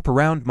chemise top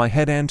around my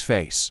head and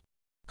face.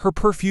 Her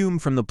perfume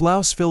from the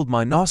blouse filled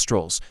my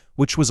nostrils,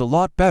 which was a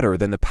lot better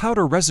than the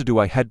powder residue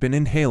I had been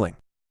inhaling.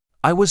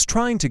 I was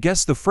trying to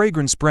guess the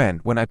fragrance brand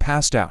when I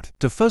passed out.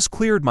 The fuzz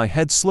cleared my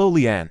head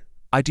slowly and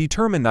I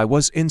determined I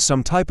was in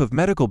some type of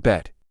medical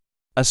bed.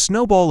 A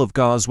snowball of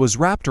gauze was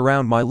wrapped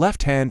around my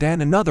left hand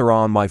and another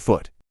on my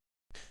foot.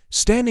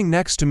 Standing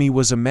next to me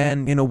was a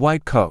man in a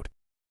white coat.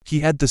 He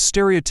had the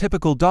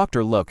stereotypical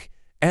doctor look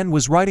and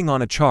was writing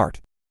on a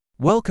chart.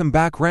 "Welcome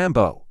back,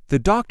 Rambo," the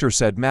doctor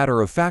said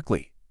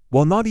matter-of-factly,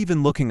 while not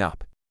even looking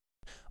up.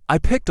 "I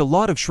picked a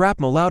lot of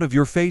shrapnel out of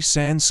your face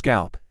and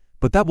scalp,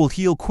 but that will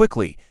heal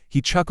quickly,"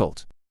 he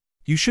chuckled.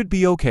 "You should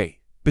be okay.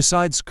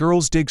 Besides,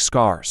 girls dig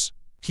scars."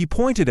 He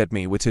pointed at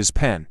me with his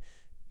pen.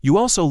 "You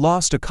also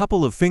lost a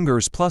couple of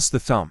fingers plus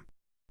the thumb.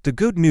 The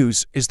good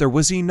news is there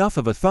was enough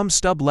of a thumb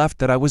stub left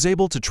that I was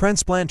able to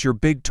transplant your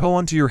big toe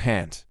onto your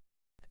hand.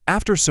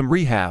 After some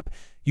rehab,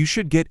 you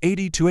should get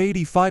 80 to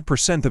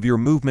 85% of your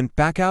movement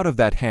back out of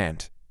that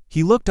hand."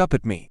 He looked up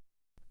at me.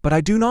 "But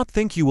I do not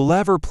think you will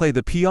ever play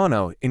the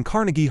piano in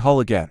Carnegie Hall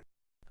again."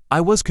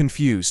 I was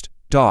confused.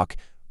 "Doc,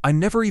 I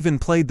never even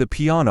played the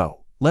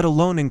piano, let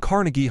alone in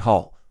Carnegie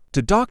Hall."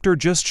 The doctor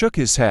just shook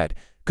his head.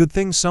 "Good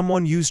thing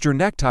someone used your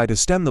necktie to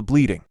stem the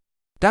bleeding.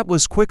 That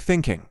was quick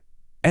thinking,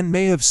 and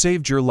may have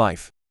saved your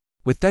life."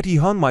 With that he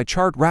hung my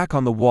chart rack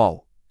on the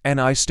wall,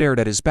 and I stared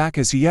at his back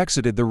as he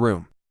exited the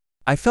room.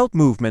 I felt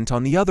movement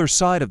on the other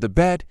side of the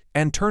bed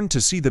and turned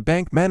to see the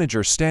bank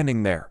manager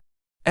standing there.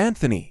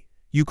 "Anthony,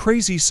 you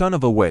crazy son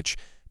of a witch,"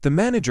 the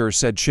manager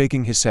said,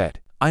 shaking his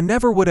head. "I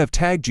never would have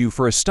tagged you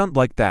for a stunt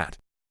like that.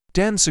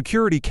 Dan's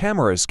security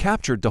cameras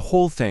captured the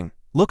whole thing.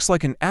 Looks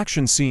like an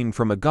action scene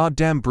from a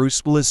goddamn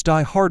Bruce Willis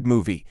Die Hard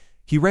movie."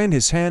 He ran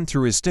his hand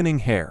through his thinning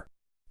hair.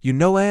 "You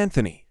know,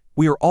 Anthony,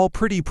 we are all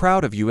pretty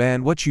proud of you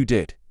and what you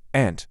did.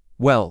 And,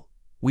 well,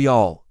 we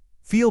all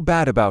feel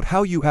bad about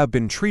how you have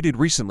been treated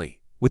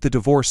recently, with the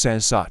divorce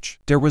and such."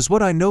 There was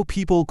what I know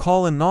people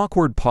call an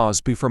awkward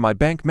pause before my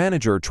bank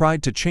manager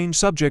tried to change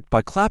subject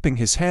by clapping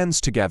his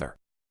hands together.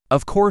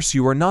 "Of course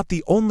you are not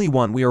the only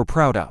one we are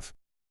proud of."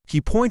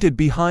 He pointed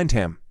behind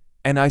him,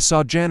 and I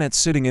saw Janet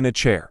sitting in a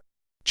chair.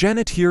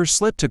 Janet here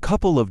slipped a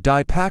couple of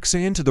dye packs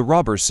into the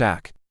rubber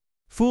sack.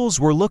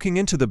 Fools were looking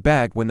into the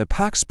bag when the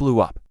packs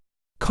blew up.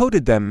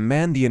 Coated them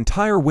and the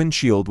entire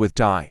windshield with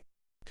dye.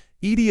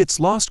 Idiots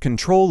lost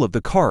control of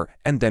the car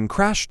and then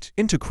crashed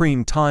into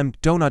cream-timed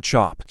donut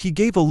shop. He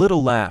gave a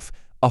little laugh.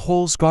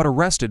 "A-holes got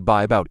arrested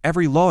by about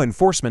every law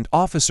enforcement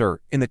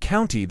officer in the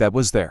county that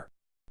was there."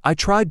 I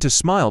tried to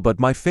smile, but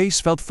my face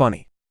felt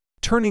funny.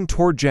 Turning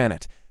toward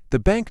Janet, the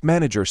bank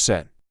manager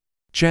said,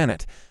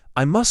 "Janet,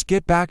 I must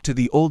get back to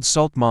the old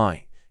salt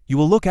mine. You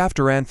will look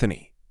after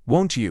Anthony,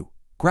 won't you?"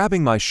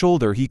 Grabbing my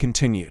shoulder, he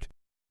continued.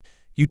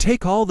 "You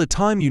take all the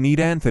time you need,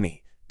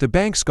 Anthony. The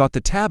bank's got the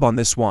tab on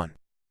this one.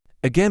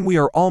 Again, we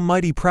are all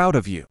mighty proud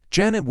of you."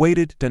 Janet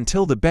waited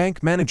until the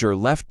bank manager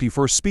left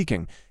before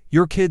speaking.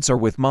 "Your kids are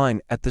with mine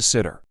at the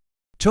sitter.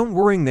 Don't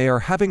worry, they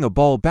are having a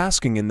ball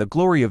basking in the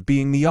glory of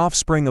being the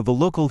offspring of a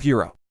local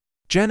hero."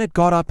 Janet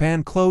got up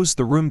and closed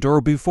the room door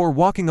before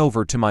walking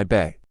over to my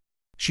bed.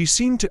 She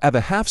seemed to have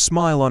a half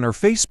smile on her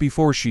face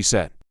before she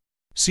said,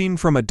 "Scene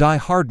from a Die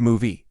Hard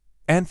movie,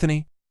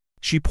 Anthony?"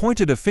 She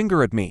pointed a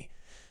finger at me.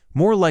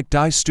 "More like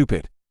Die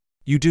Stupid.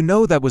 You do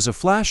know that was a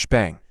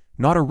flashbang,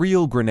 not a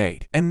real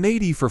grenade." "And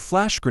matey for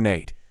flash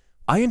grenade,"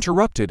 I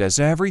interrupted as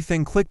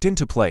everything clicked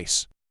into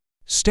place.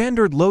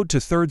 "Standard load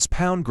to thirds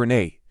pound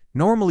grenade,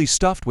 normally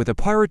stuffed with a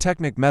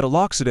pyrotechnic metal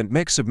oxidant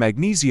mix of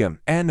magnesium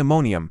and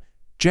ammonium."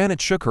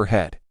 Janet shook her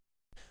head.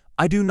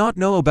 "I do not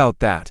know about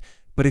that,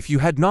 but if you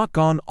had not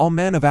gone all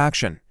man of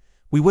action,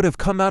 we would have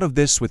come out of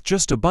this with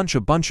just a bunch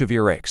of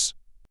earaches."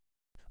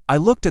 I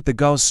looked at the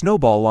gauze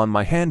snowball on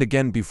my hand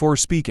again before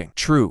speaking.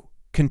 True,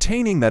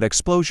 containing that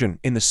explosion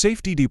in the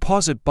safety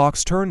deposit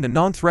box turned a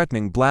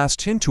non-threatening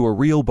blast into a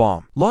real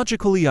bomb.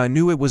 Logically, I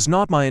knew it was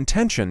not my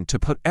intention to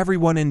put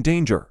everyone in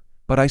danger,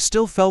 but I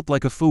still felt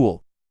like a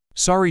fool.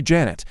 "Sorry,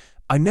 Janet,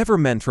 I never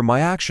meant for my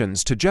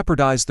actions to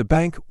jeopardize the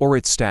bank or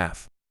its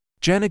staff."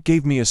 Janet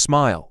gave me a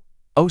smile.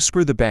 "Oh,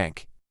 screw the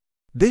bank.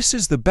 This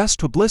is the best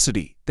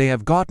publicity they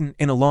have gotten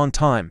in a long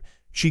time."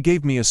 She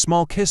gave me a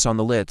small kiss on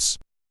the lips.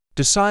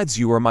 "Besides,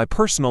 you are my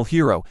personal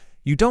hero.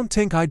 You don't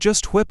think I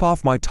just whip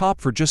off my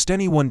top for just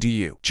anyone, do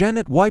you?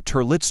 Janet wiped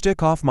her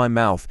lipstick off my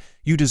mouth.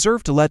 You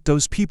deserve to let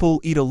those people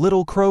eat a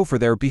little crow for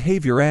their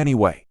behavior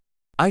anyway.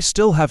 I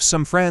still have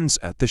some friends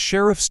at the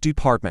sheriff's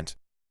department.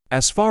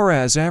 As far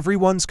as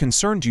everyone's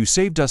concerned, you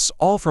saved us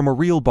all from a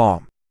real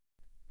bomb.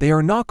 They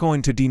are not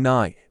going to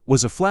deny it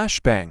was a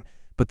flashbang,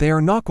 but they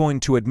are not going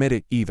to admit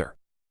it either.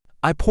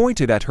 I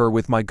pointed at her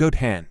with my good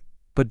hand.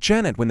 But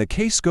Janet, when the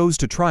case goes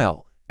to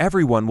trial,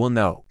 everyone will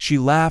know. She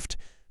laughed.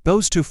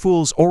 Those two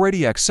fools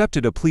already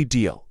accepted a plea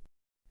deal.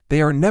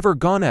 They are never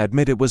gonna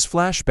admit it was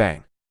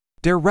flashbang.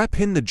 Their rep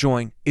in the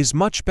joint is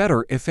much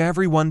better if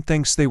everyone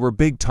thinks they were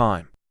big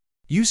time.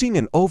 Using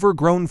an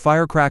overgrown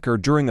firecracker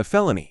during a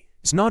felony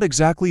is not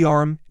exactly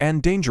armed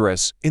and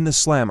dangerous in the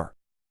slammer.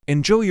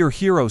 Enjoy your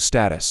hero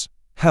status.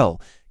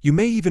 Hell, you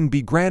may even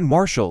be Grand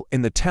Marshal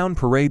in the town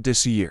parade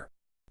this year.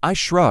 I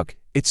shrug.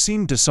 It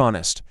seemed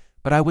dishonest,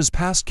 but I was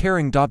past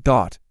caring.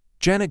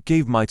 Janet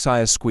gave my thigh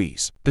a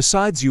squeeze.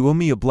 Besides, you owe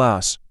me a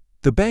blouse.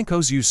 The bank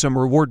owes you some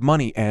reward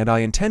money and I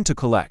intend to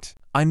collect.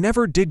 I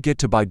never did get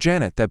to buy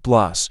Janet that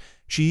blouse.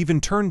 She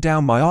even turned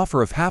down my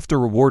offer of half the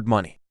reward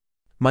money.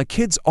 My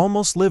kids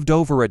almost lived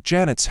over at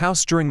Janet's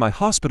house during my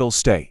hospital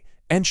stay,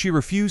 and she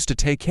refused to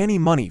take any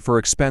money for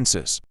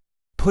expenses.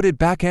 Put it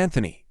back,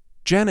 Anthony,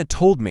 Janet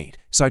told me,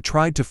 so I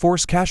tried to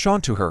force cash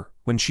onto her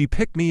when she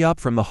picked me up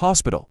from the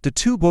hospital. The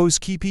two boys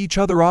keep each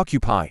other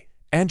occupied,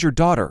 and your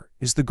daughter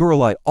is the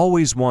girl I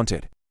always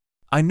wanted.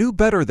 I knew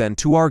better than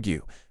to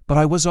argue, but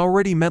I was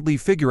already mentally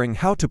figuring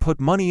how to put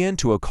money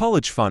into a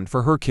college fund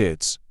for her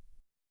kids.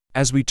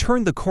 As we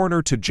turned the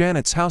corner to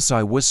Janet's house,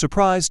 I was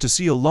surprised to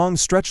see a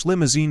long-stretch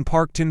limousine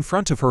parked in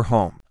front of her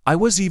home. I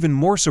was even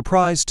more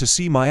surprised to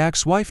see my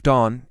ex-wife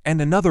Dawn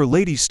and another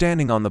lady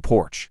standing on the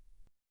porch.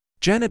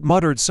 Janet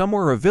muttered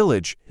somewhere a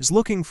village is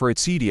looking for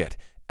its idiot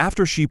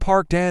after she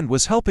parked and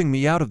was helping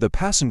me out of the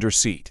passenger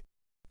seat.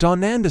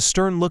 Dawn and a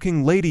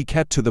stern-looking lady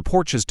kept to the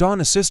porch as Dawn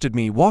assisted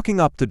me walking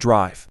up the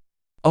drive.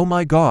 "Oh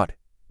my God,"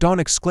 Dawn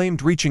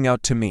exclaimed, reaching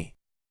out to me.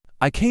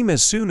 I came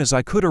as soon as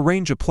I could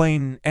arrange a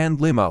plane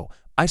and limo.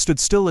 I stood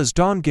still as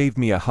Dawn gave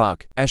me a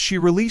hug. As she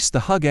released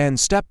the hug and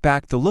stepped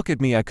back to look at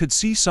me, I could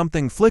see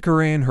something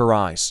flicker in her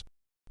eyes.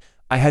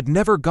 I had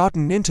never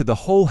gotten into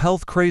the whole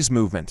health craze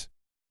movement.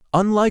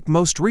 Unlike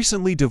most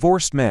recently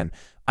divorced men,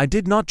 I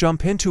did not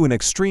jump into an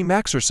extreme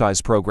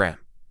exercise program.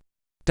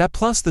 That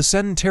plus the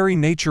sedentary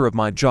nature of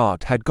my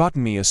job had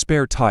gotten me a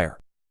spare tire.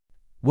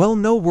 "Well,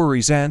 no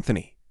worries,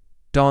 Anthony,"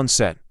 Dawn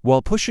said,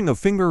 while pushing a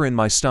finger in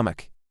my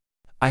stomach.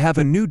 "I have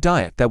a new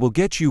diet that will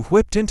get you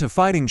whipped into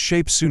fighting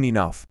shape soon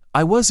enough."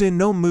 I was in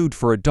no mood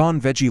for a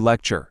Dawn veggie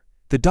lecture.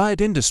 The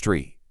diet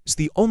industry is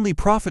the only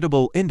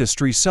profitable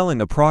industry selling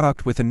a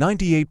product with a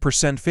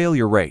 98%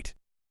 failure rate.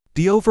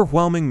 The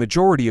overwhelming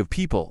majority of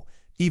people,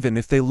 even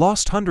if they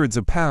lost hundreds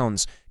of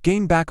pounds,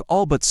 gain back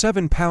all but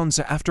 7 pounds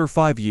after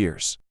 5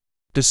 years.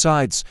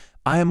 Besides,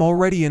 I am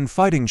already in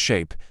fighting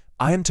shape.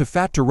 I am too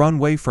fat to run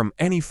away from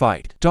any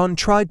fight. Dawn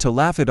tried to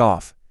laugh it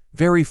off.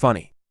 Very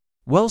funny.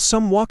 "Well,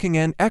 some walking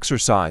and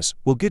exercise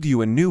will give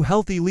you a new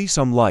healthy lease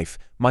on life."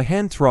 My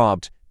hand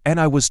throbbed, and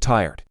I was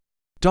tired.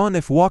 "Dawn,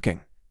 if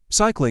walking,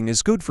 cycling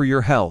is good for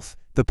your health,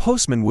 the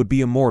postman would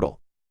be immortal.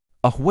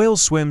 A whale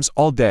swims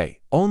all day,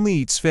 only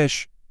eats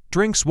fish,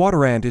 drinks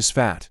water and is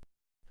fat.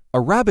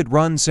 A rabbit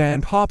runs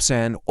and hops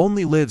and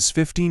only lives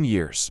 15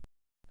 years.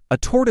 A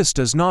tortoise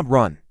does not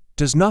run,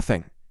 does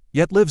nothing,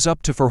 yet lives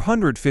up to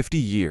 450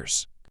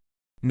 years.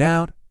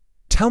 Now,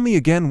 tell me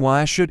again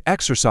why I should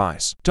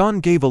exercise." Dawn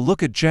gave a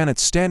look at Janet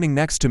standing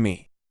next to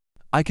me.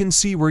 "I can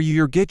see where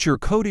you get your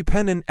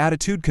codependent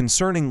attitude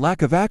concerning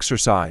lack of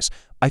exercise."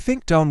 I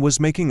think Dawn was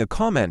making a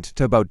comment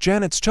about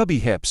Janet's chubby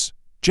hips.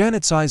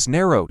 Janet's eyes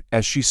narrowed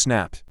as she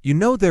snapped. "You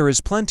know, there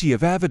is plenty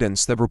of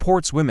evidence that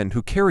reports women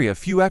who carry a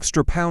few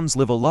extra pounds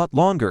live a lot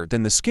longer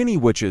than the skinny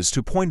witches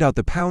who point out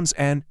the pounds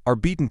and are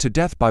beaten to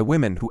death by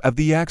women who have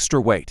the extra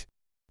weight."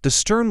 The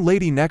stern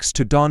lady next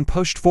to Dawn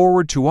pushed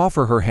forward to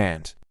offer her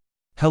hand.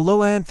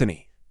 "Hello,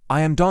 Anthony.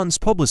 I am Dawn's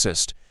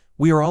publicist.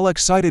 We are all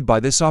excited by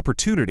this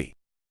opportunity."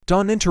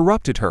 Dawn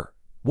interrupted her.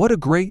 "What a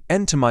great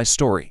end to my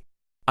story.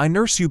 I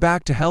nurse you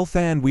back to health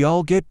and we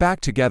all get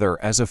back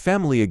together as a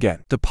family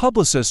again." The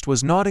publicist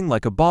was nodding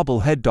like a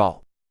bobblehead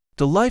doll.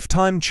 The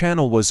Lifetime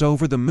channel was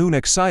over the moon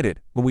excited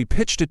when we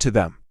pitched it to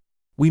them.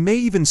 "We may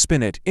even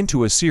spin it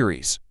into a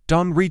series."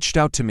 Dawn reached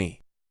out to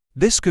me.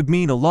 "This could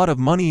mean a lot of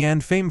money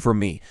and fame for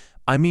me.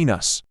 I mean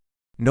us."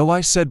 "No,"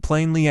 I said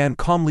plainly and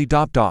calmly.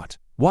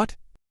 "What?"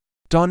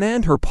 Dawn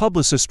and her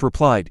publicist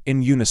replied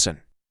in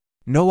unison.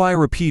 "No," I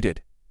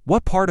repeated.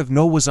 What part of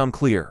no was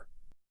unclear.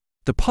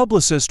 The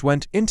publicist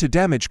went into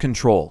damage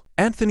control.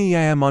 "Anthony,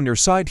 I am on your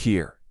side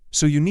here,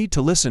 so you need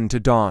to listen to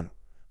Dawn."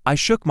 I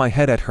shook my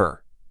head at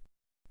her.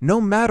 "No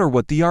matter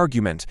what the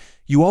argument,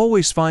 you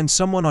always find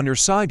someone on your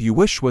side you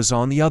wish was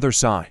on the other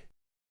side."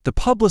 The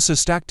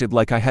publicist acted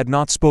like I had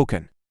not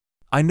spoken.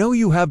 "I know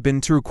you have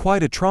been through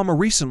quite a trauma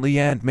recently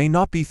and may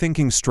not be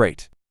thinking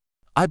straight.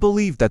 I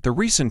believe that the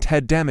recent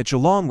head damage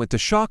along with the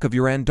shock of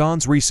your and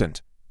Dawn's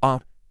recent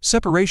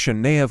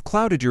separation may have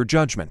clouded your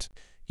judgment.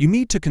 You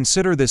need to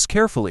consider this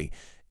carefully.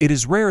 It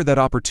is rare that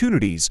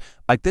opportunities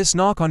like this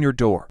knock on your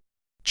door.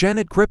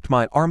 Janet gripped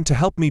my arm to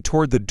help me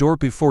toward the door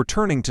before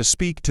turning to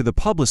speak to the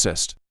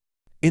publicist.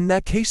 In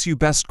that case, you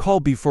best call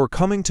before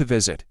coming to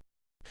visit.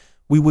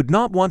 We would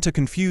not want to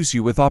confuse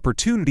you with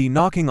opportunity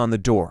knocking on the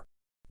door.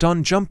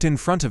 Dawn jumped in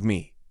front of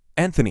me.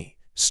 Anthony,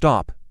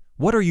 stop.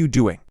 What are you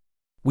doing?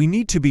 We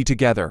need to be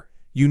together.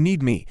 You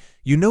need me.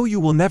 You know you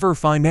will never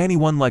find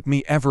anyone like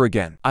me ever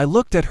again. I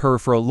looked at her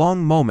for a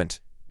long moment.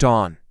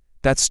 Dawn,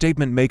 that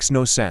statement makes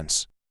no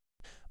sense.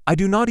 I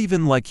do not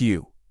even like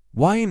you.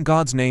 Why in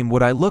God's name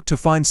would I look to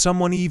find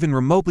someone even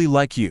remotely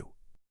like you?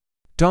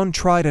 Dawn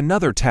tried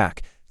another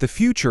tack. The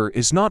future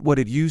is not what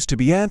it used to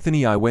be,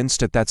 Anthony. I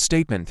winced at that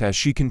statement as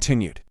she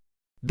continued.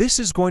 This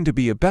is going to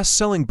be a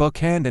best-selling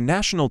book and a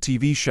national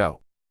TV show.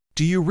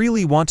 Do you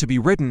really want to be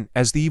written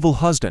as the evil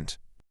husband?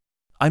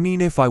 I mean,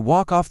 if I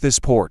walk off this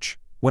porch,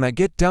 when I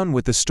get done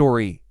with the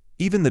story,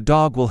 even the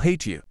dog will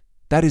hate you.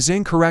 That is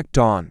incorrect,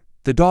 Dawn.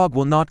 The dog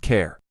will not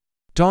care.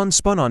 Dawn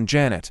spun on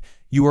Janet.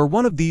 You are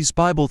one of these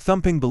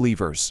Bible-thumping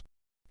believers.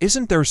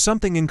 Isn't there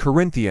something in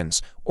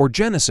Corinthians or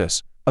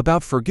Genesis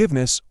about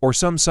forgiveness or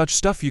some such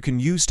stuff you can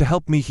use to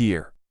help me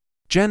here?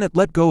 Janet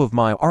let go of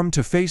my arm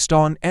to face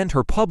Dawn and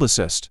her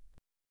publicist.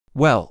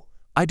 Well,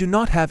 I do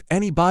not have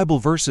any Bible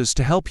verses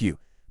to help you,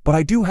 but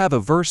I do have a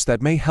verse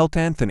that may help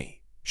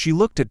Anthony. She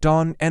looked at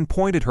Dawn and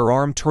pointed her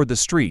arm toward the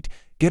street.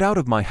 Get out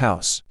of my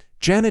house.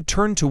 Janet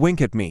turned to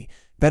wink at me.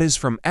 That is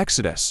from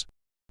Exodus.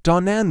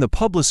 Dawn and the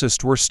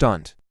publicist were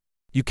stunned.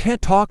 You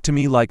can't talk to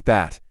me like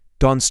that,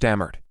 Dawn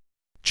stammered.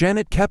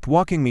 Janet kept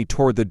walking me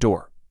toward the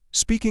door,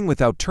 speaking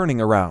without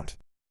turning around.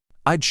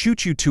 I'd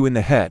shoot you two in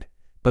the head,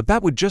 but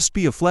that would just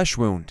be a flesh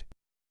wound.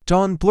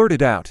 Dawn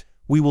blurted out,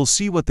 we will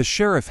see what the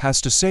sheriff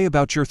has to say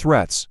about your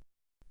threats.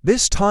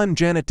 This time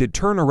Janet did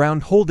turn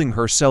around, holding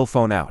her cell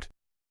phone out.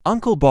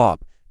 Uncle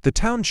Bob, the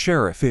town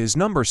sheriff, is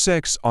number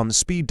 6 on the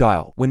speed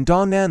dial. When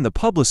Dawn and the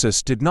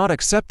publicist did not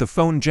accept the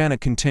phone,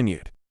 Janet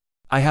continued.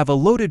 I have a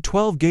loaded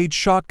 12-gauge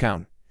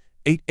shotgun,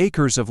 8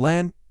 acres of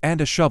land,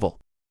 and a shovel.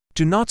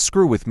 Do not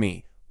screw with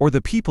me, or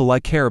the people I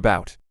care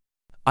about.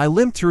 I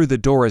limped through the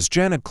door as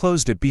Janet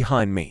closed it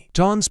behind me.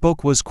 Dawn's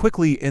book was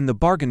quickly in the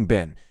bargain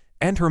bin,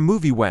 and her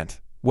movie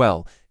went,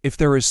 well, if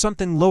there is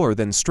something lower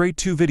than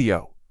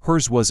straight-to-video,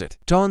 hers was it.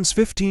 Dawn's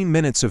 15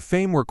 minutes of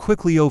fame were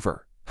quickly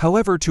over.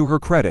 However, to her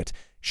credit,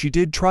 she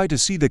did try to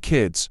see the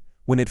kids,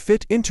 when it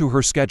fit into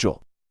her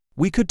schedule.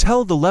 We could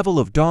tell the level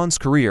of Dawn's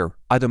career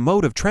by the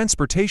mode of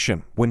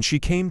transportation when she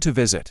came to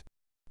visit.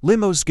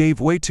 Limos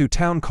gave way to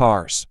town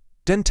cars,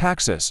 then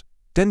taxis,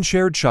 then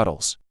shared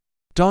shuttles.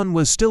 Dawn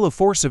was still a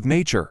force of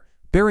nature,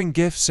 bearing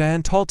gifts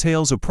and tall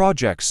tales of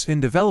projects in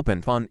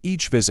development on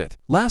each visit.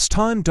 Last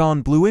time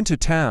Dawn blew into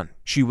town,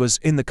 she was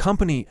in the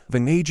company of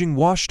an aging,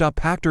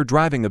 washed-up actor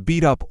driving a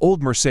beat-up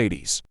old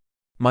Mercedes.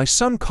 My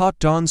son caught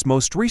Dawn's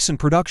most recent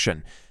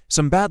production,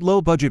 some bad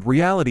low-budget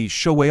reality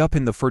show way up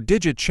in the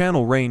 4-digit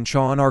channel range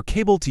on our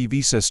cable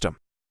TV system.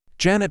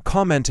 Janet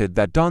commented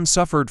that Dawn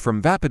suffered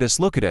from vapidus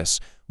lucidus.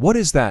 What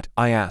is that?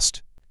 I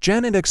asked.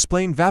 Janet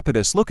explained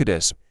vapidus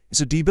lucidus is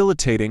a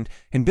debilitating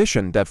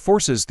ambition that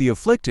forces the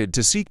afflicted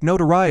to seek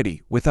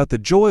notoriety without the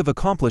joy of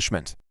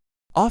accomplishment.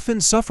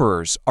 Often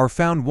sufferers are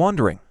found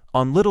wandering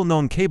on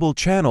little-known cable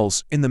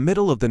channels in the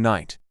middle of the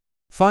night.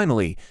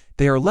 Finally,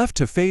 they are left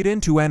to fade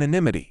into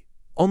anonymity,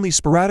 only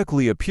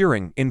sporadically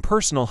appearing in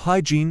personal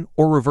hygiene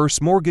or reverse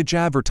mortgage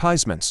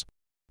advertisements.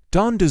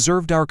 Dawn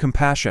deserved our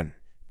compassion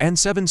and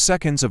 7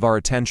 seconds of our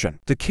attention.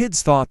 The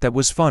kids thought that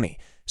was funny,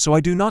 so I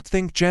do not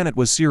think Janet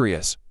was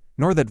serious,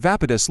 nor that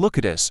vapidus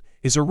lucidus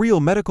is a real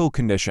medical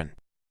condition.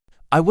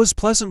 I was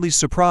pleasantly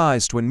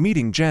surprised when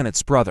meeting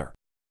Janet's brother.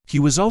 He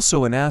was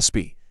also an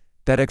Aspie.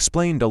 That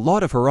explained a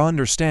lot of her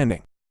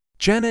understanding.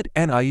 Janet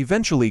and I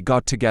eventually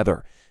got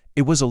together.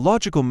 It was a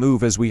logical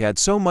move as we had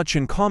so much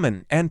in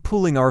common, and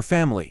pooling our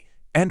family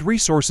and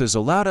resources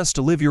allowed us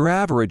to live your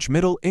average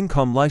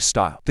middle-income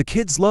lifestyle. The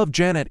kids love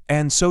Janet,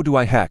 and so do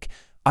I. Heck,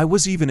 I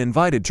was even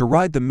invited to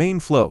ride the main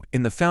float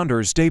in the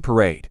Founders' Day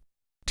Parade.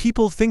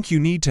 People think you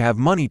need to have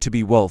money to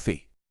be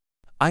wealthy.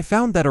 I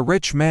found that a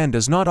rich man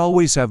does not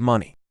always have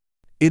money.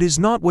 It is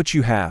not what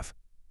you have,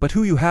 but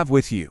who you have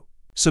with you.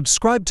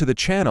 Subscribe to the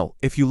channel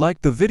if you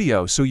liked the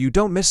video so you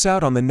don't miss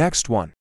out on the next one.